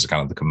that is because of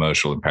kind of the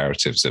commercial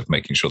imperatives of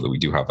making sure that we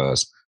do have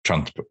as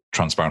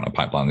transparent a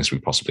pipeline as we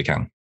possibly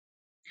can?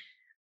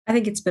 I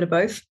think it's a bit of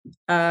both,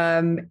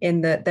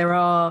 in that there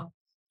are,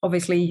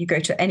 obviously, you go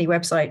to any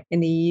website in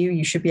the EU,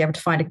 you should be able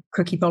to find a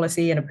cookie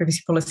policy and a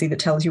privacy policy that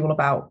tells you all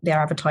about their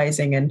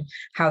advertising and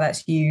how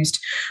that's used.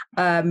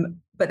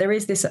 But there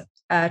is this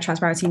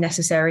transparency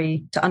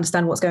necessary to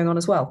understand what's going on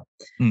as well.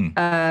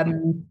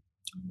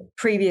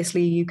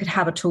 Previously, you could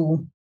have a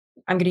tool.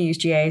 I'm going to use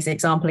GA as the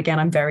example again.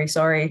 I'm very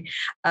sorry,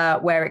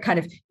 where it kind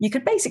of, you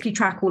could basically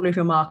track all of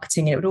your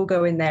marketing. It would all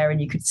go in there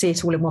and you could see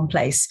it all in one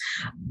place.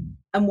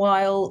 And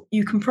while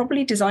you can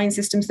probably design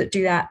systems that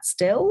do that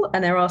still,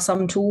 and there are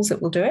some tools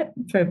that will do it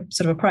for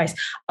sort of a price,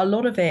 a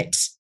lot of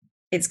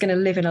it's going to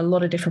live in a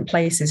lot of different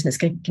places, and it's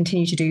going to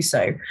continue to do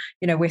so.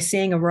 We're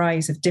seeing a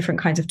rise of different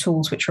kinds of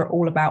tools which are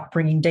all about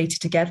bringing data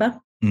together.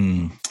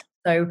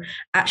 So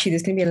actually,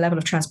 there's going to be a level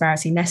of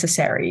transparency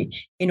necessary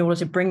in order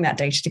to bring that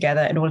data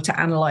together, in order to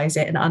analyze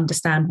it and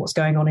understand what's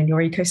going on in your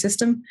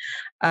ecosystem.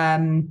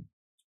 And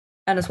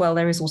as well,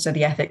 there is also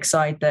the ethics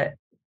side that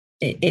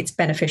it's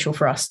beneficial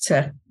for us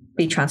to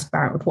be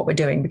transparent with what we're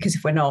doing, because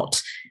if we're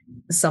not,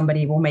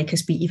 somebody will make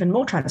us be even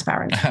more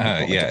transparent.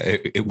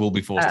 It will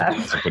be forced upon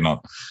us if we're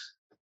not.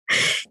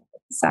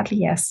 Sadly,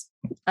 yes.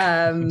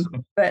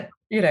 But,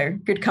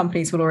 good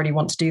companies will already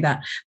want to do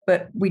that.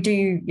 But we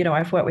do,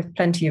 I've worked with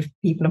plenty of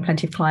people and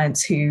plenty of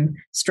clients who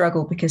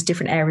struggle because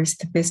different areas of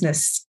the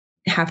business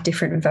have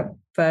different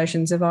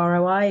versions of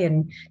ROI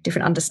and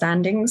different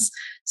understandings.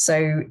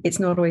 So it's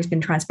not always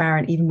been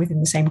transparent even within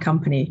the same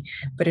company.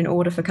 But in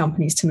order for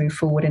companies to move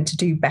forward and to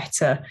do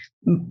better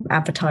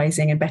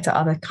advertising and better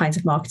other kinds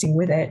of marketing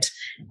with it,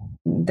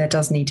 there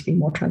does need to be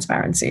more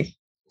transparency.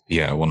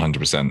 Yeah,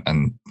 100%.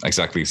 And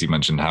exactly as you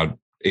mentioned,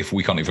 if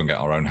we can't even get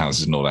our own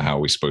houses in order, how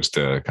are we supposed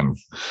to kind of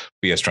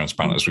be as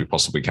transparent as we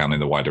possibly can in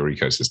the wider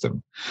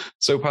ecosystem?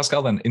 So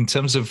Pascal, then, in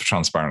terms of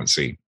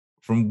transparency,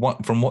 from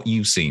what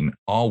you've seen,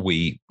 are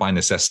we by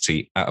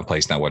necessity at a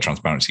place now where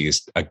transparency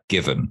is a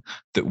given,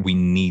 that we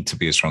need to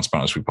be as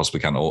transparent as we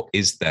possibly can? Or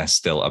is there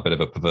still a bit of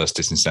a perverse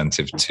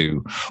disincentive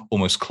to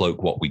almost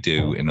cloak what we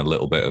do in a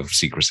little bit of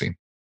secrecy?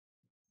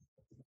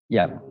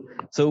 Yeah.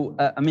 So,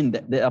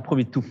 there are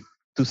probably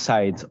two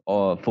sides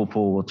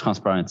for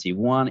transparency.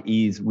 One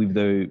is with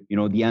the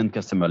end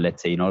customer,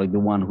 let's say, like the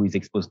one who is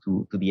exposed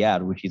to the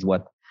ad, which is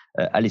what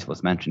Alice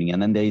was mentioning.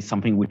 And then there is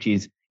something which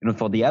is,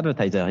 for the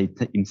advertiser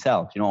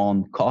himself,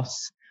 on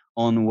costs,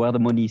 on where the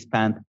money is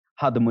spent,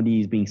 how the money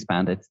is being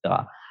spent,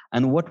 etc.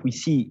 And what we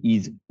see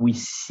is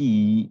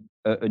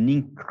an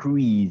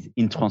increase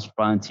in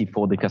transparency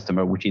for the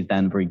customer, which is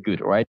then very good,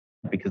 right?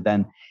 because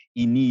then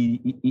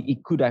he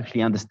could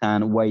actually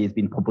understand why he's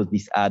been proposed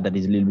this ad that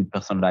is a little bit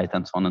personalized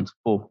and so on and so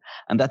forth.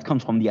 And that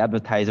comes from the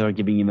advertiser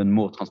giving even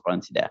more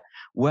transparency there.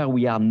 Where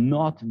we are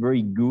not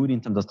very good in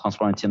terms of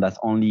transparency, and that's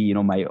only,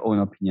 my own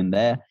opinion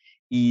there,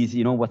 is,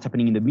 what's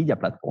happening in the media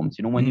platforms.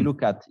 When you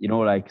look at,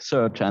 like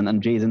search,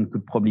 and Jason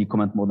could probably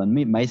comment more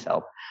than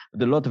myself,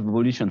 but a lot of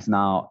evolutions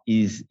now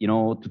is,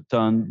 to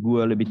turn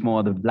Google a bit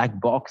more the black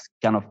box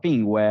kind of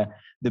thing, where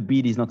the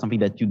bid is not something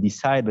that you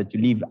decide, but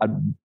you leave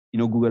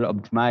Google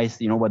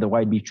optimize, what the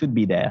right bid should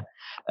be there,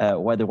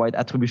 what the right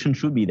attribution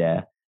should be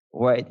there,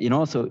 right?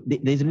 So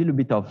there's a little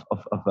bit of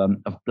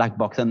black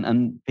box,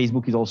 and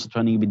Facebook is also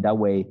turning a bit that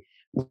way,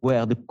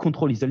 where the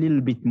control is a little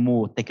bit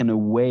more taken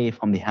away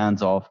from the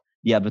hands of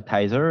the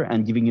advertiser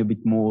and giving a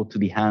bit more to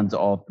the hands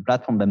of the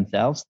platform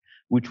themselves,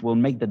 which will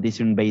make the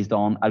decision based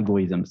on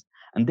algorithms.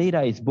 And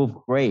data is both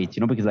great,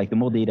 because like the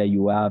more data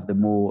you have, the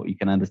more you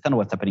can understand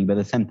what's happening. But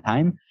at the same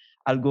time,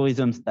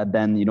 algorithms that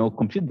then,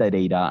 compute the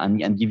data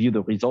and give you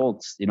the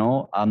results,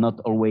 are not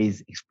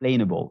always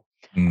explainable.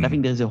 And I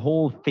think there's a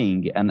whole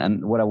thing,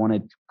 and what I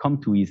wanted to come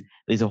to is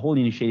there's a whole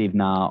initiative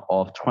now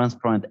of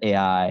transparent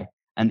AI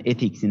and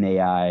ethics in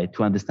AI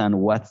to understand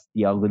what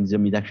the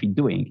algorithm is actually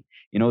doing.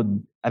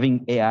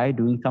 Having AI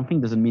doing something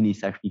doesn't mean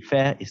it's actually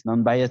fair, it's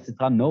non-biased,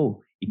 etc.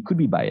 No, it could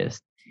be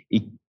biased.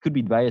 It could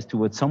be biased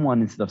towards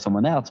someone instead of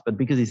someone else, but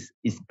because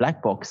it's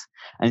black box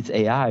and it's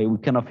AI, we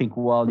kind of think,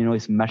 well,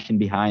 it's a machine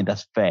behind,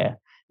 that's fair.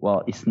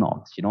 Well, it's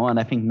not, and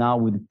I think now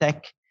with the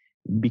tech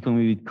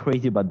becoming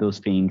crazy about those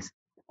things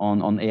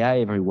on AI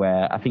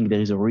everywhere, I think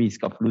there is a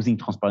risk of losing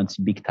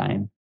transparency big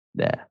time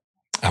there.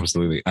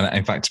 Absolutely. And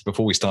in fact,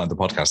 before we started the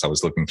podcast, I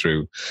was looking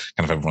through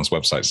kind of everyone's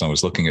websites, and I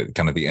was looking at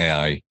kind of the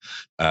AI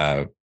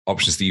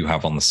options that you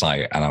have on the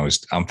site. And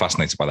I'm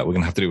fascinated by that. We're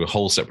going to have to do a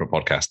whole separate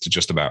podcast to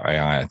just about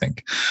AI, I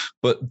think.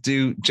 But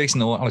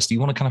Jason or Alice, do you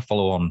want to kind of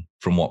follow on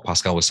from what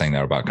Pascal was saying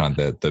there about kind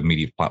of the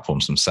media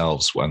platforms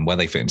themselves and where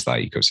they fit into that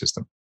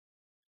ecosystem?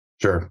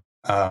 Sure.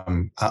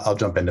 I'll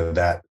jump into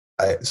that.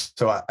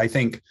 I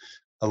think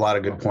a lot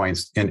of good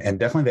points, and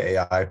definitely the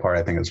AI part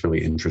I think is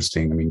really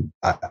interesting. I mean,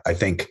 I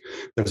think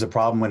there's a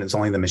problem when it's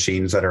only the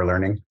machines that are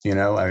learning.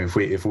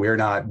 If we're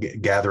not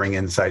gathering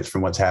insights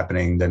from what's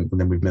happening, then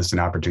we've missed an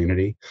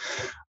opportunity.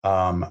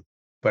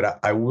 But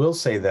I will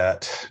say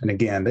that, and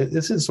again,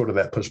 this is sort of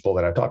that push-pull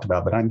that I talked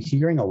about, but I'm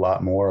hearing a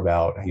lot more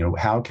about,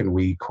 how can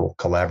we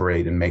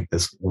collaborate and make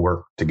this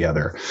work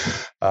together?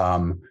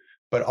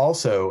 But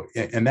also,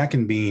 and that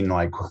can mean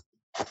like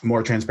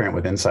more transparent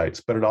with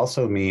insights, but it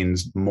also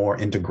means more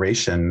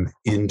integration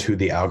into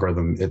the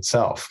algorithm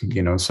itself.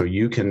 So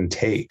you can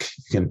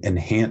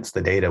enhance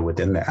the data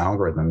within the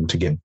algorithm to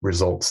get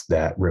results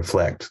that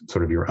reflect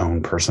sort of your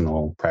own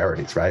personal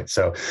priorities, right?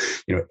 So,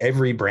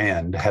 every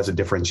brand has a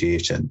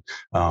differentiation,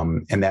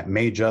 and that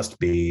may just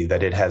be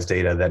that it has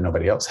data that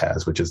nobody else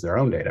has, which is their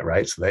own data,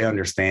 right? So they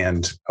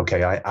understand,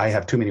 okay, I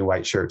have too many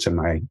white shirts in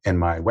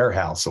my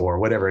warehouse or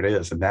whatever it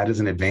is, and that is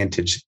an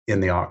advantage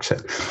in the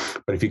auction.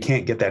 But if you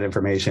can't get that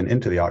information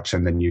into the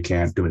auction, then you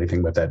can't do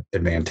anything with that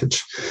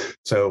advantage.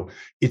 So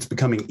it's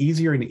becoming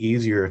easier and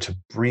easier to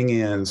bring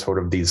in sort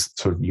of these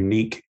sort of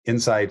unique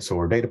insights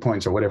or data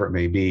points or whatever it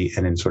may be,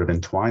 and then sort of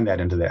entwine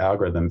that into the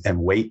algorithm and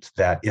weight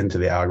that into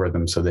the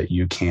algorithm so that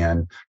you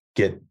can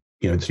get,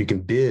 so you can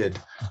bid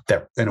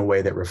that in a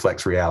way that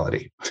reflects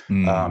reality,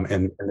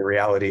 and the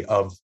reality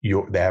of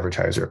the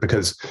advertiser.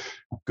 Because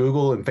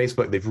Google and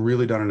Facebook, they've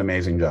really done an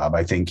amazing job.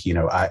 I think,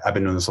 I've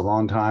been doing this a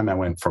long time. I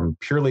went from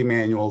purely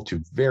manual to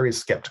very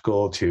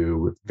skeptical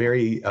to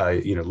very,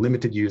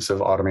 limited use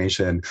of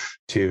automation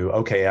to,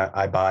 okay,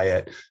 I buy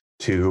it,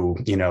 to,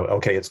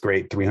 okay, it's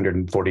great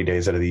 340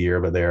 days out of the year,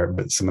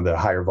 but some of the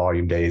higher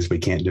volume days, we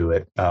can't do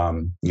it.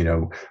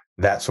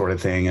 That sort of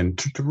thing, and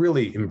to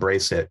really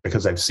embrace it,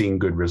 because I've seen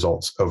good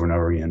results over and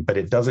over again. But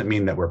it doesn't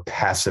mean that we're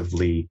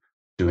passively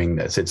doing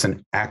this. It's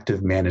an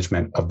active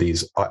management of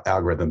these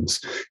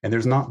algorithms. And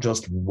there's not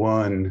just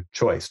one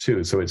choice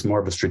too. So it's more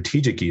of a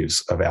strategic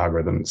use of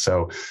algorithms.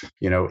 So,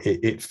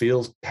 it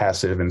feels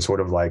passive and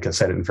sort of like a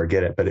set it and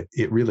forget it, but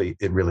it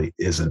really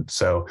isn't.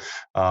 So,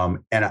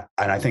 and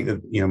I think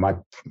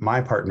that,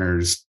 my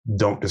partners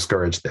don't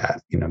discourage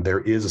that. There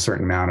is a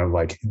certain amount of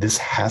like, this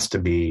has to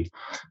be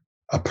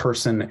a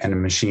person and a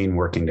machine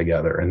working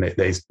together. And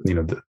they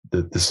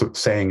the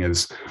saying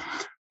is,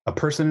 a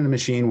person and a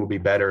machine will be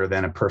better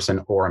than a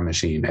person or a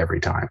machine every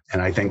time.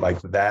 And I think like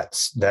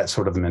that's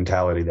sort of the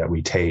mentality that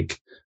we take.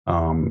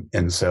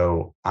 And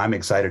so I'm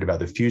excited about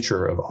the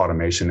future of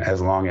automation,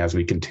 as long as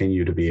we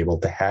continue to be able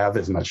to have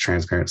as much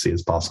transparency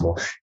as possible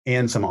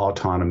and some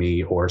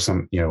autonomy or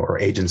some, or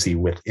agency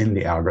within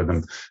the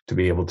algorithm to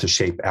be able to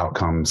shape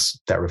outcomes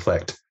that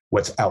reflect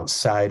what's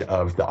outside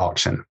of the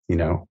auction,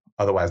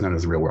 otherwise known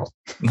as the real world.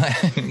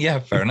 Yeah,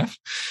 fair enough.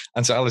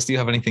 And so, Alice, do you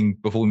have anything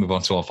before we move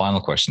on to our final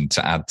question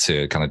to add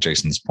to kind of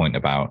Jason's point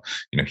about,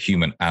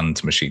 human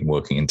and machine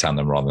working in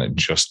tandem rather than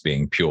just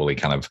being purely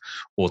kind of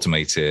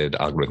automated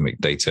algorithmic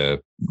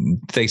data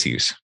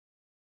use?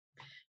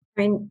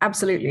 I mean,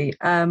 absolutely.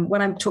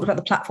 When I'm talking about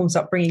the platforms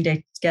that are bringing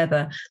data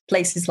together,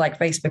 places like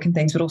Facebook and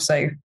things would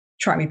also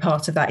try and be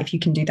part of that if you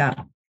can do that.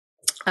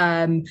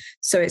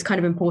 So it's kind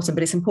of important,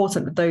 but it's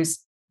important that those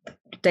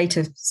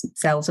data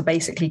cells are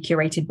basically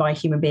curated by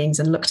human beings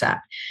and looked at.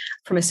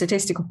 From a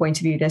statistical point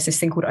of view, there's this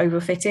thing called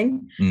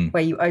overfitting,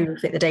 where you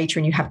overfit the data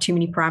and you have too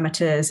many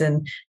parameters,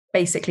 and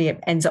basically it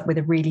ends up with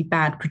a really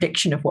bad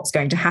prediction of what's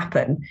going to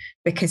happen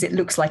because it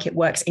looks like it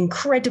works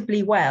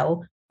incredibly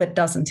well, but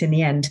doesn't in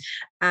the end.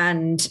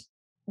 And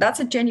that's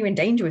a genuine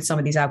danger with some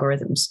of these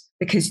algorithms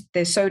because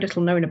there's so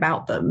little known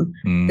about them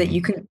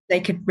that they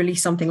could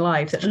release something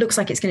live that looks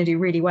like it's going to do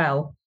really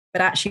well.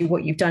 But actually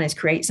what you've done is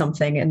create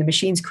something, and the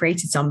machine's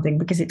created something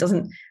because it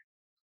doesn't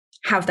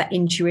have that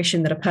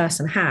intuition that a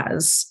person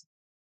has.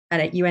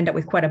 And you end up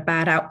with quite a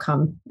bad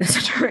outcome as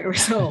a direct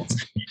result.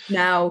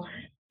 Now,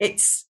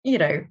 it's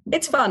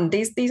fun.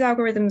 These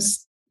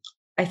algorithms,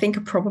 I think,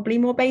 are probably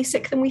more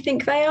basic than we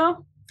think they are.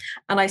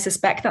 And I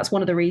suspect that's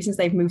one of the reasons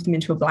they've moved them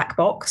into a black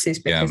box, is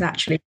because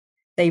actually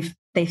they've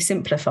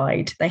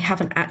simplified. They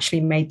haven't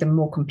actually made them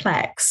more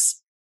complex.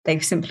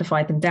 They've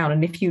simplified them down.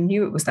 And if you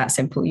knew it was that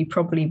simple, you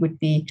probably would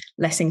be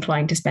less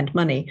inclined to spend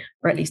money,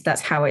 or at least that's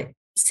how it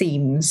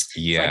seems.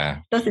 Yeah.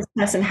 Like, does this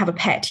person have a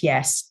pet?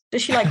 Yes.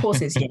 Does she like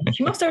horses? Yes.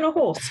 She must own a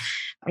horse.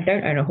 I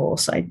don't own a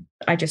horse.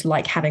 I just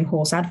like having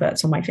horse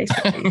adverts on my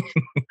Facebook.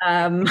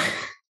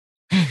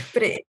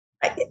 But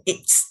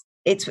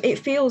it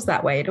feels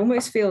that way. It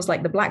almost feels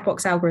like the black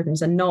box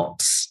algorithms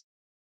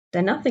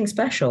they're nothing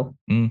special.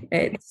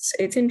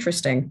 It's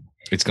interesting.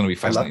 It's going to be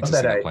fascinating to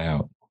see that play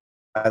out.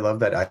 I love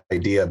that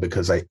idea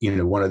because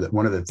one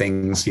of the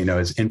things,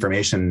 as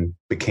information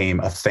became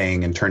a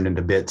thing and turned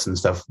into bits and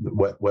stuff,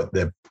 what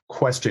the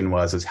question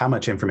is how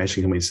much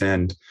information can we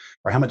send,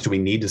 or how much do we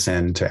need to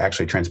send to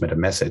actually transmit a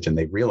message? And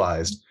they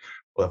realized,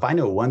 well, if I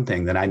know one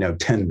thing, then I know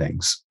 10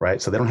 things,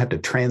 right? So they don't have to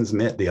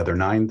transmit the other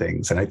 9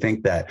 things. And I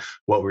think that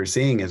what we're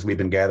seeing is we've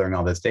been gathering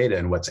all this data,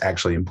 and what's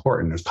actually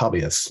important, there's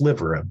probably a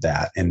sliver of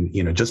that. And,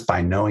 just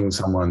by knowing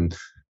someone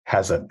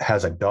has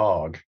a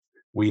dog,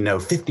 we know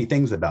 50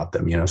 things about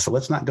them, so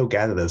let's not go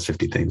gather those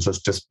 50 things. Let's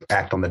just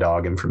act on the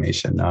dog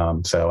information.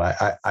 So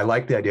I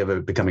like the idea of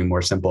it becoming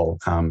more simple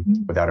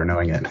without her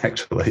knowing it,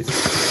 actually.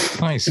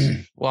 Nice.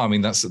 Well, I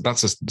mean, that's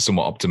a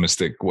somewhat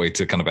optimistic way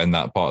to kind of end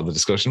that part of the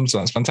discussion. So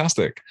that's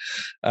fantastic.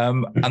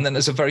 And then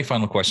there's a very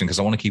final question, because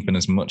I want to keep in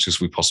as much as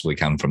we possibly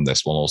can from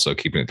this, while also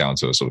keeping it down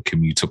to a sort of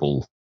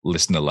commutable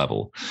listener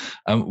level.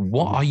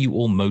 What are you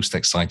all most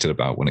excited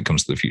about when it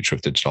comes to the future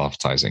of digital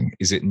advertising?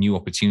 Is it new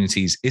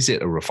opportunities? Is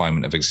it a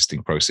refinement of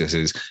existing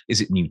processes?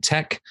 Is it new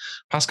tech?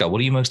 Pascal, what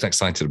are you most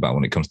excited about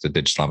when it comes to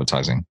digital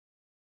advertising?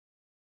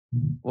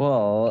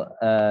 Well,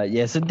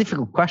 it's a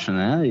difficult question.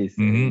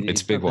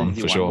 It's a big one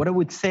for sure. What I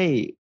would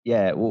say,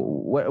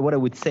 what I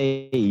would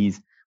say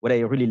is, what I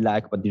really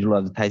like about digital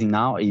advertising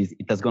now is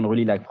it has gone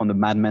really like from the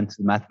madman to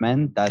the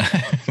mathman, that,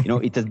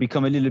 it has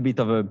become a little bit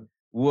of a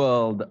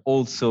world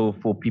also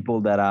for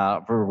people that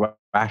are very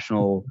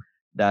rational,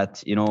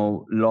 that,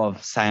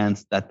 love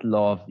science, that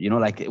love,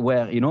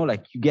 where,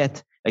 you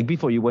get, like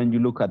before when you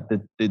look at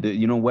the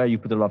where you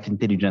put a lot of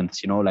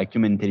intelligence, like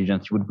human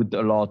intelligence, you would put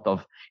a lot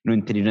of,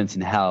 intelligence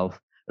in health,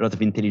 a lot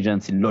of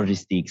intelligence in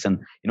logistics. And,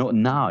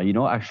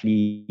 now,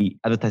 actually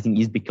advertising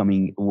is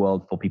becoming a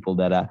world for people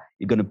that are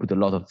going to put a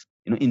lot of,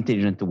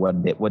 intelligence to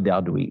what they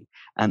are doing.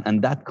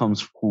 And that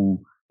comes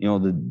through,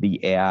 the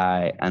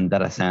AI and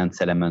data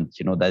science element,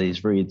 that is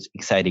very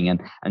exciting.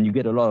 And you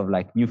get a lot of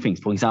like new things.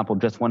 For example,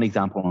 just one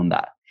example on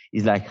that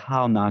is like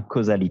how now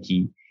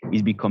causality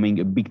is becoming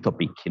a big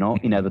topic,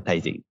 in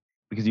advertising,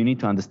 because you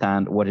need to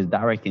understand what is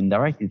direct and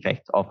indirect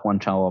effect of one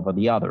channel over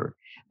the other.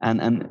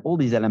 And all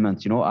these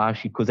elements, are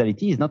actually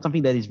causality is not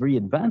something that is very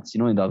advanced,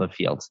 in the other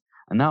fields.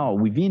 And now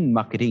within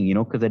marketing,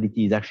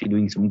 causality is actually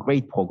doing some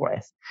great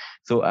progress.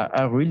 So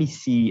I really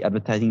see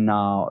advertising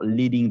now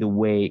leading the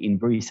way in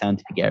very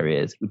scientific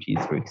areas, which is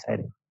very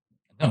exciting.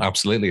 No,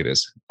 absolutely it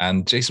is.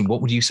 And Jason,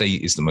 what would you say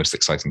is the most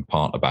exciting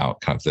part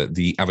about kind of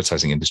the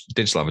advertising industry,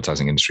 digital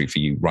advertising industry for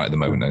you right at the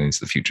moment and into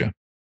the future?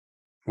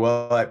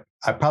 Well,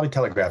 I probably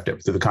telegraphed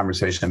it through the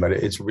conversation, but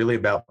it's really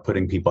about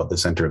putting people at the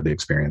center of the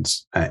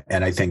experience.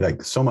 And I think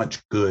like so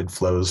much good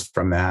flows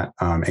from that.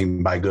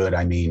 And by good,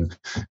 I mean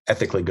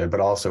ethically good, but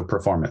also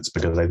performance,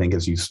 because I think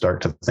as you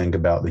start to think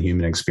about the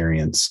human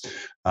experience,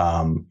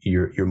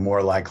 you're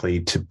more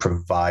likely to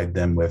provide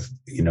them with,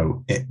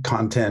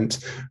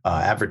 content,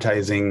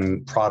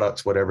 advertising,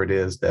 products, whatever it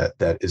is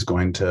that is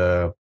going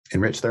to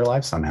enrich their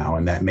life somehow.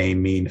 And that may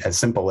mean as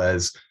simple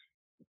as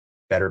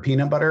better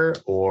peanut butter,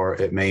 or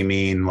it may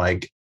mean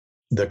like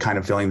the kind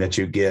of feeling that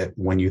you get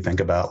when you think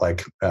about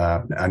like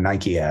a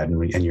Nike ad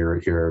and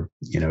you're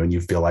and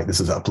you feel like this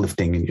is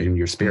uplifting in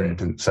your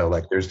spirit. And so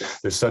like there's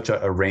such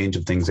a range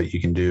of things that you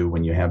can do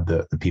when you have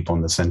the people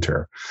in the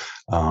center.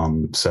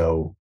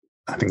 So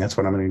I think that's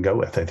what I'm going to go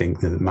with. I think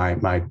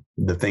that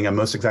the thing I'm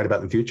most excited about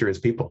in the future is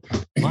people.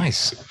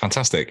 Nice.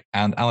 Fantastic.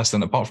 And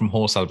Alison, apart from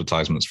horse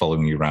advertisements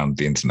following you around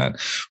the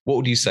internet, what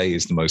would you say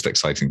is the most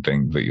exciting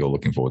thing that you're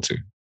looking forward to?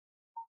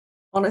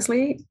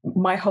 Honestly,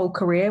 my whole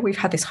career, we've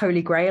had this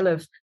holy grail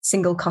of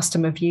single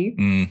customer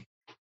view.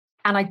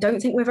 And I don't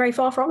think we're very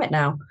far from it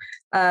now.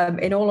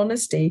 In all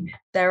honesty,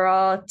 there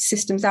are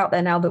systems out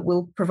there now that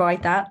will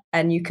provide that,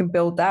 and you can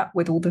build that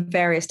with all the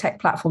various tech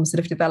platforms that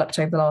have developed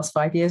over the last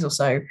 5 years or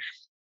so.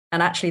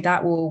 And actually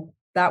that will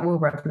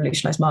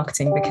revolutionize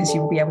marketing, because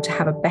you will be able to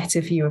have a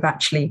better view of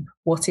actually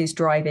what is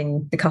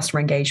driving the customer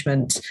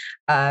engagement.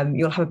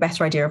 You'll have a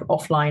better idea of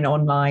offline,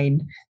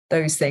 online,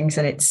 those things.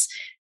 And it's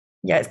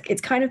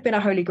kind of been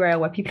a holy grail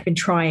where people have been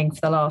trying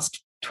for the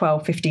last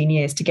 12, 15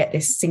 years to get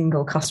this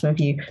single customer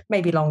view,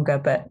 maybe longer,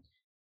 but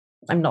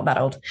I'm not that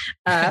old.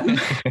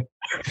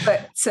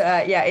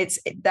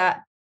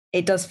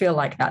 It does feel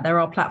like that. There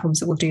are platforms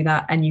that will do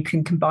that, and you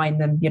can combine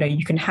them.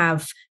 You can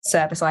have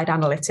server-side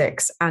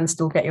analytics and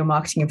still get your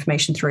marketing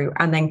information through,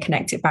 and then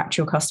connect it back to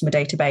your customer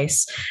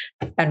database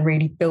and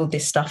really build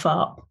this stuff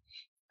up.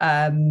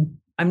 I'm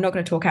not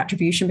going to talk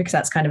attribution because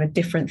that's kind of a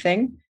different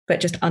thing, but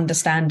just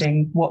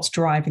understanding what's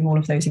driving all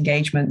of those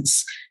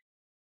engagements,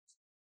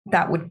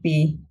 that would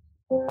be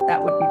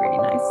really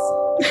nice.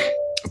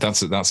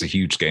 That's a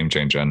huge game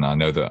changer, and I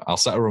know that I'll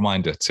set a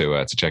reminder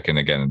to check in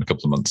again in a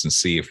couple of months and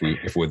see if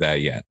we're there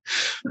yet.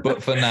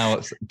 But for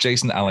now,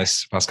 Jason,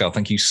 Alice, Pascal,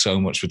 thank you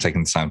so much for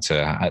taking the time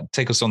to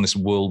take us on this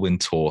whirlwind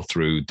tour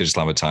through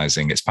digital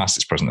advertising, its past,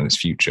 its present, and its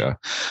future.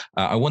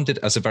 I wondered,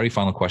 as a very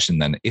final question,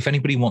 then, if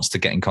anybody wants to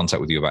get in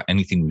contact with you about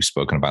anything we've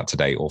spoken about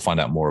today, or find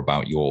out more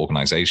about your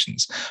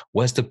organizations,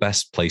 where's the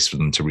best place for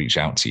them to reach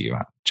out to you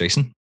at?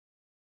 Jason?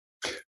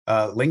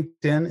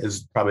 LinkedIn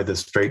is probably the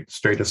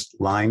straightest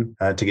line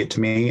to get to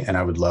me, and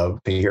I would love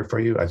to hear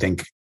from you. I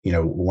think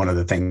one of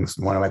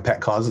my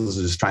pet causes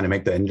is trying to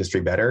make the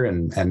industry better,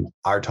 and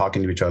our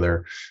talking to each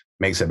other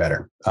makes it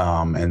better.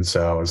 And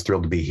so I was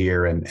thrilled to be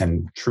here.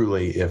 And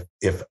truly,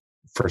 if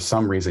for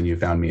some reason you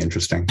found me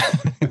interesting,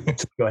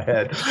 go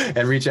ahead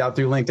and reach out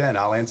through LinkedIn.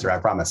 I'll answer. I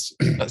promise.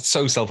 That's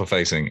so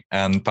self-effacing.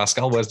 And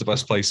Pascal, where's the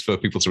best place for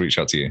people to reach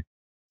out to you?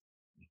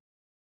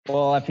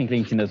 Well, I think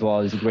LinkedIn as well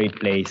is a great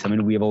place. I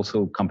mean, we have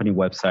also a company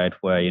website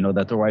where,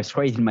 that arrives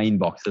straight in my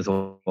inbox as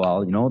well,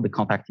 the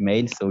contact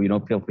email. So,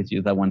 feel free to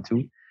use that one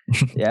too.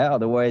 Yeah.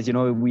 Otherwise,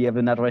 we have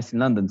an address in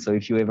London. So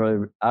if you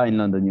ever are in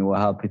London, you are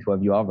happy to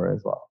have you over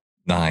as well.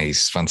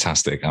 Nice.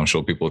 Fantastic. I'm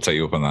sure people will take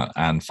you up on that.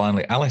 And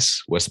finally,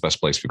 Alice, where's the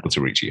best place for people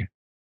to reach you?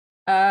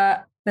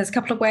 There's a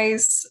couple of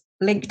ways.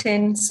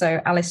 LinkedIn, so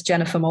Alice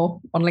Jennifer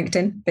Moore on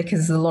LinkedIn,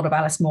 because there's a lot of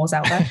Alice Moores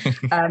out there.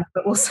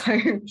 But also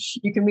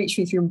you can reach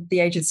me through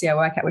the agency I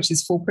work at, which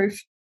is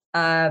Foolproof.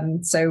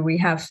 So we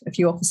have a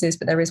few offices,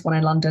 but there is one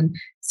in London.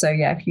 So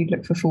yeah, if you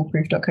look for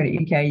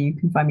foolproof.co.uk, you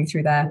can find me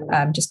through there.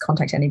 Just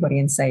contact anybody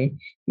and say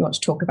you want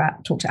to talk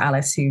to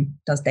Alice, who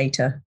does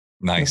data.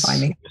 Nice. Find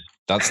me.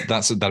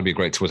 That'd be a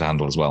great Twitter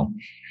handle as well.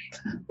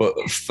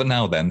 But for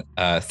now then,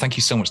 thank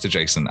you so much to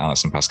Jason,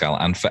 Alice and Pascal.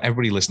 And for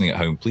everybody listening at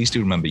home, please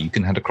do remember you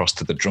can head across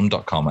to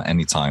thedrum.com at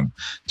any time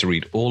to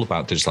read all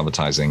about digital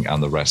advertising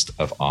and the rest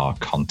of our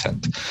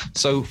content.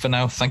 So for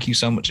now, thank you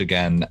so much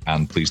again,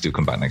 and please do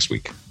come back next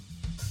week.